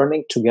you're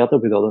learning together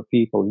with other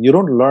people. You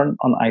don't learn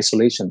on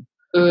isolation.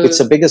 It's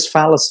the biggest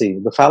fallacy.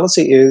 The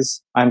fallacy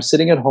is, I'm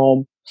sitting at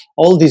home,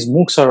 all these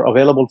MOOCs are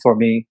available for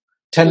me,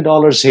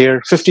 $10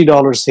 here,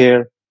 $50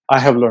 here. I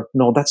have learned.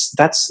 No,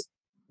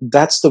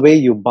 that's the way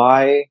you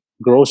buy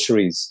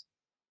groceries,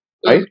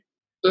 right?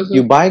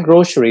 You buy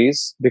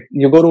groceries.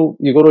 You go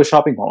to a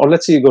shopping mall, or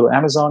let's say you go to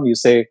Amazon. You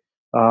say,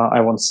 I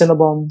want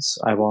Cinnabons,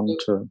 I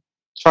want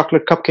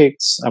chocolate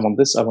cupcakes, I want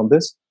this, I want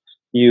this.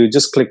 You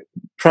just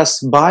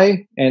press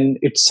buy, and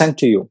it's sent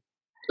to you.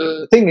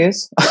 The thing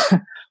is,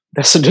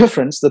 there's a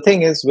difference. The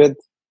thing is, with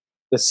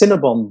the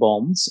Cinnabon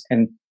bombs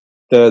and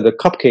the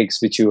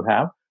cupcakes which you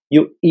have,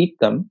 you eat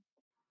them,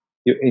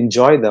 you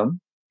enjoy them,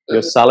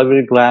 your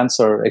salivary glands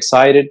are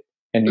excited,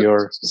 and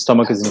your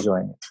stomach is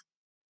enjoying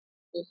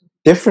it.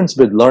 Difference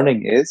with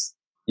learning is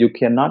you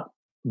cannot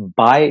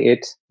buy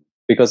it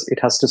because it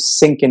has to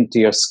sink into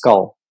your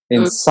skull,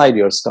 inside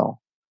your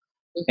skull.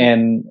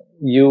 And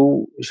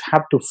you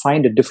have to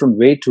find a different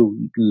way to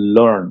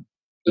learn.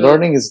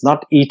 Learning is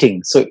not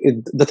eating. So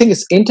the thing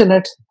is,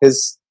 internet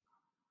is,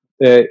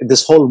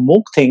 this whole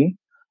MOOC thing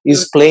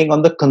is playing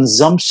on the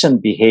consumption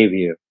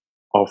behavior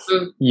of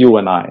you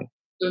and I.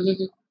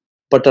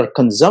 But our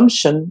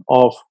consumption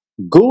of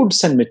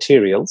goods and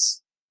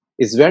materials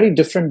is very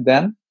different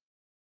than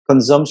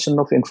consumption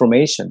of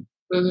information,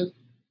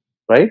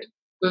 right?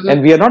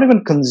 And we are not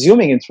even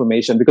consuming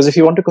information, because if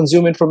you want to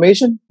consume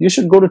information, you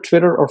should go to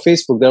Twitter or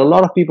Facebook. There are a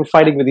lot of people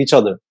fighting with each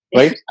other,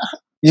 right?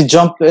 You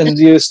jump and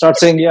you start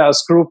saying, yeah,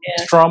 screw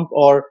Trump,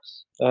 or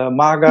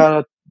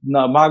MAGA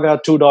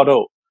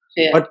 2.0.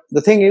 Yeah. But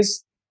the thing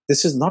is,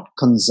 this is not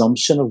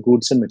consumption of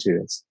goods and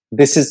materials.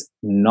 This is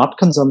not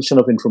consumption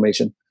of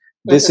information.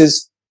 This is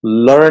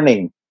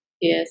learning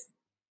Yes.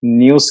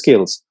 new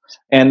skills.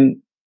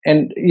 And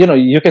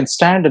you can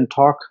stand and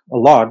talk a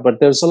lot, but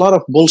there's a lot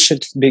of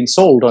bullshit being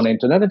sold on the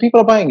internet and people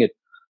are buying it.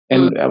 Mm.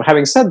 And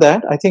having said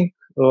that, I think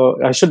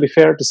I should be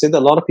fair to say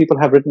that a lot of people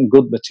have written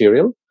good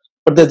material,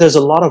 but there's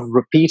a lot of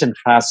repeat and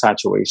fast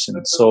saturation.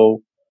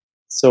 So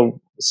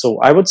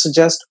I would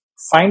suggest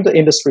find the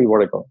industry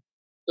vertical,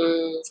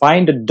 Mm.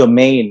 find a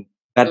domain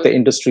that the Mm.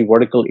 industry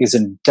vertical is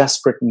in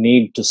desperate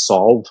need to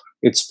solve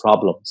its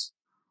problems.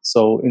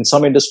 So in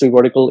some industry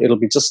vertical,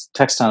 it'll be just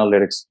text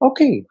analytics.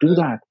 Okay, do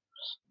that.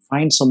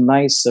 Find some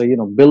nice,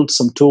 build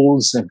some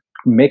tools and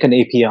make an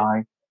API.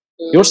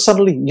 You're Mm.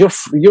 suddenly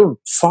you're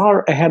far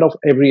ahead of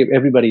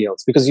everybody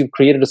else because you've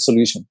created a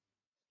solution.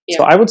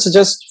 So Yeah. I would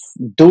suggest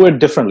do it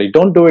differently.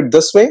 Don't do it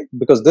this way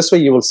because this way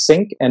you will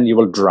sink and you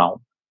will drown.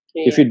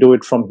 If Yeah. you do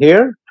it from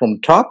here, from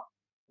top,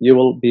 you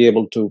will be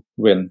able to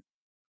win.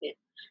 Yeah.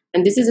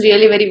 And this is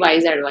really very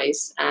wise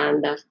advice. And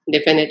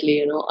definitely,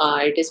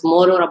 it is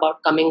more about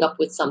coming up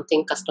with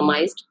something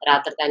customized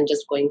rather than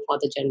just going for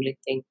the generic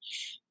thing.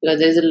 Because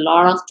there's a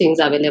lot of things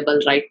available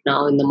right now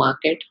in the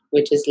market,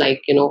 which is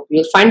like,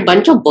 you'll find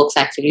bunch of books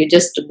actually. You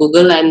just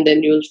Google and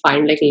then you'll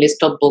find like a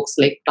list of books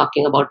like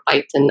talking about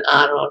Python,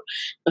 R, or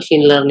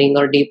machine learning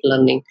or deep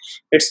learning.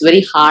 It's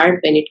very hard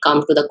when it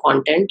comes to the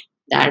content,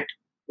 that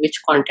which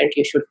content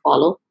you should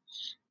follow.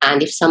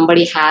 And if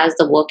somebody has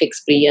the work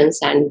experience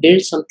and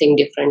builds something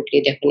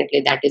differently,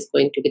 definitely that is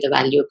going to be the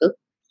valuable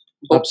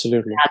book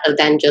Absolutely. rather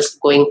than just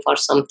going for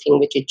something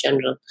which is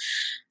general.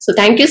 So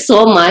thank you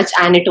so much,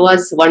 and it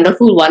was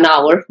wonderful 1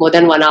 hour, more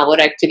than 1 hour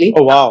actually,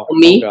 Oh wow. for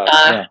me Oh,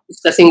 God. Yeah.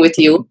 discussing with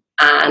you,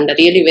 and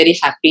really very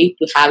happy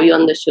to have you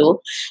on the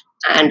show,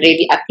 and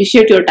really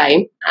appreciate your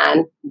time.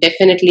 And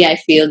definitely, I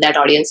feel that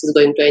audience is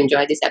going to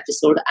enjoy this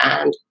episode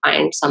and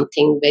find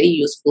something very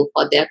useful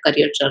for their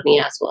career journey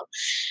as well.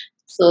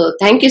 So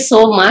thank you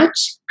so much,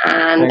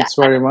 and Thanks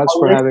very much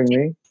for always, having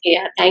me.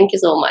 yeah, thank you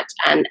so much.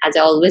 And as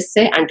I always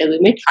say, until we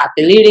meet,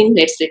 happy leading.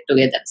 Let's read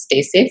together.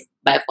 Stay safe.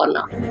 Bye for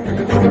now.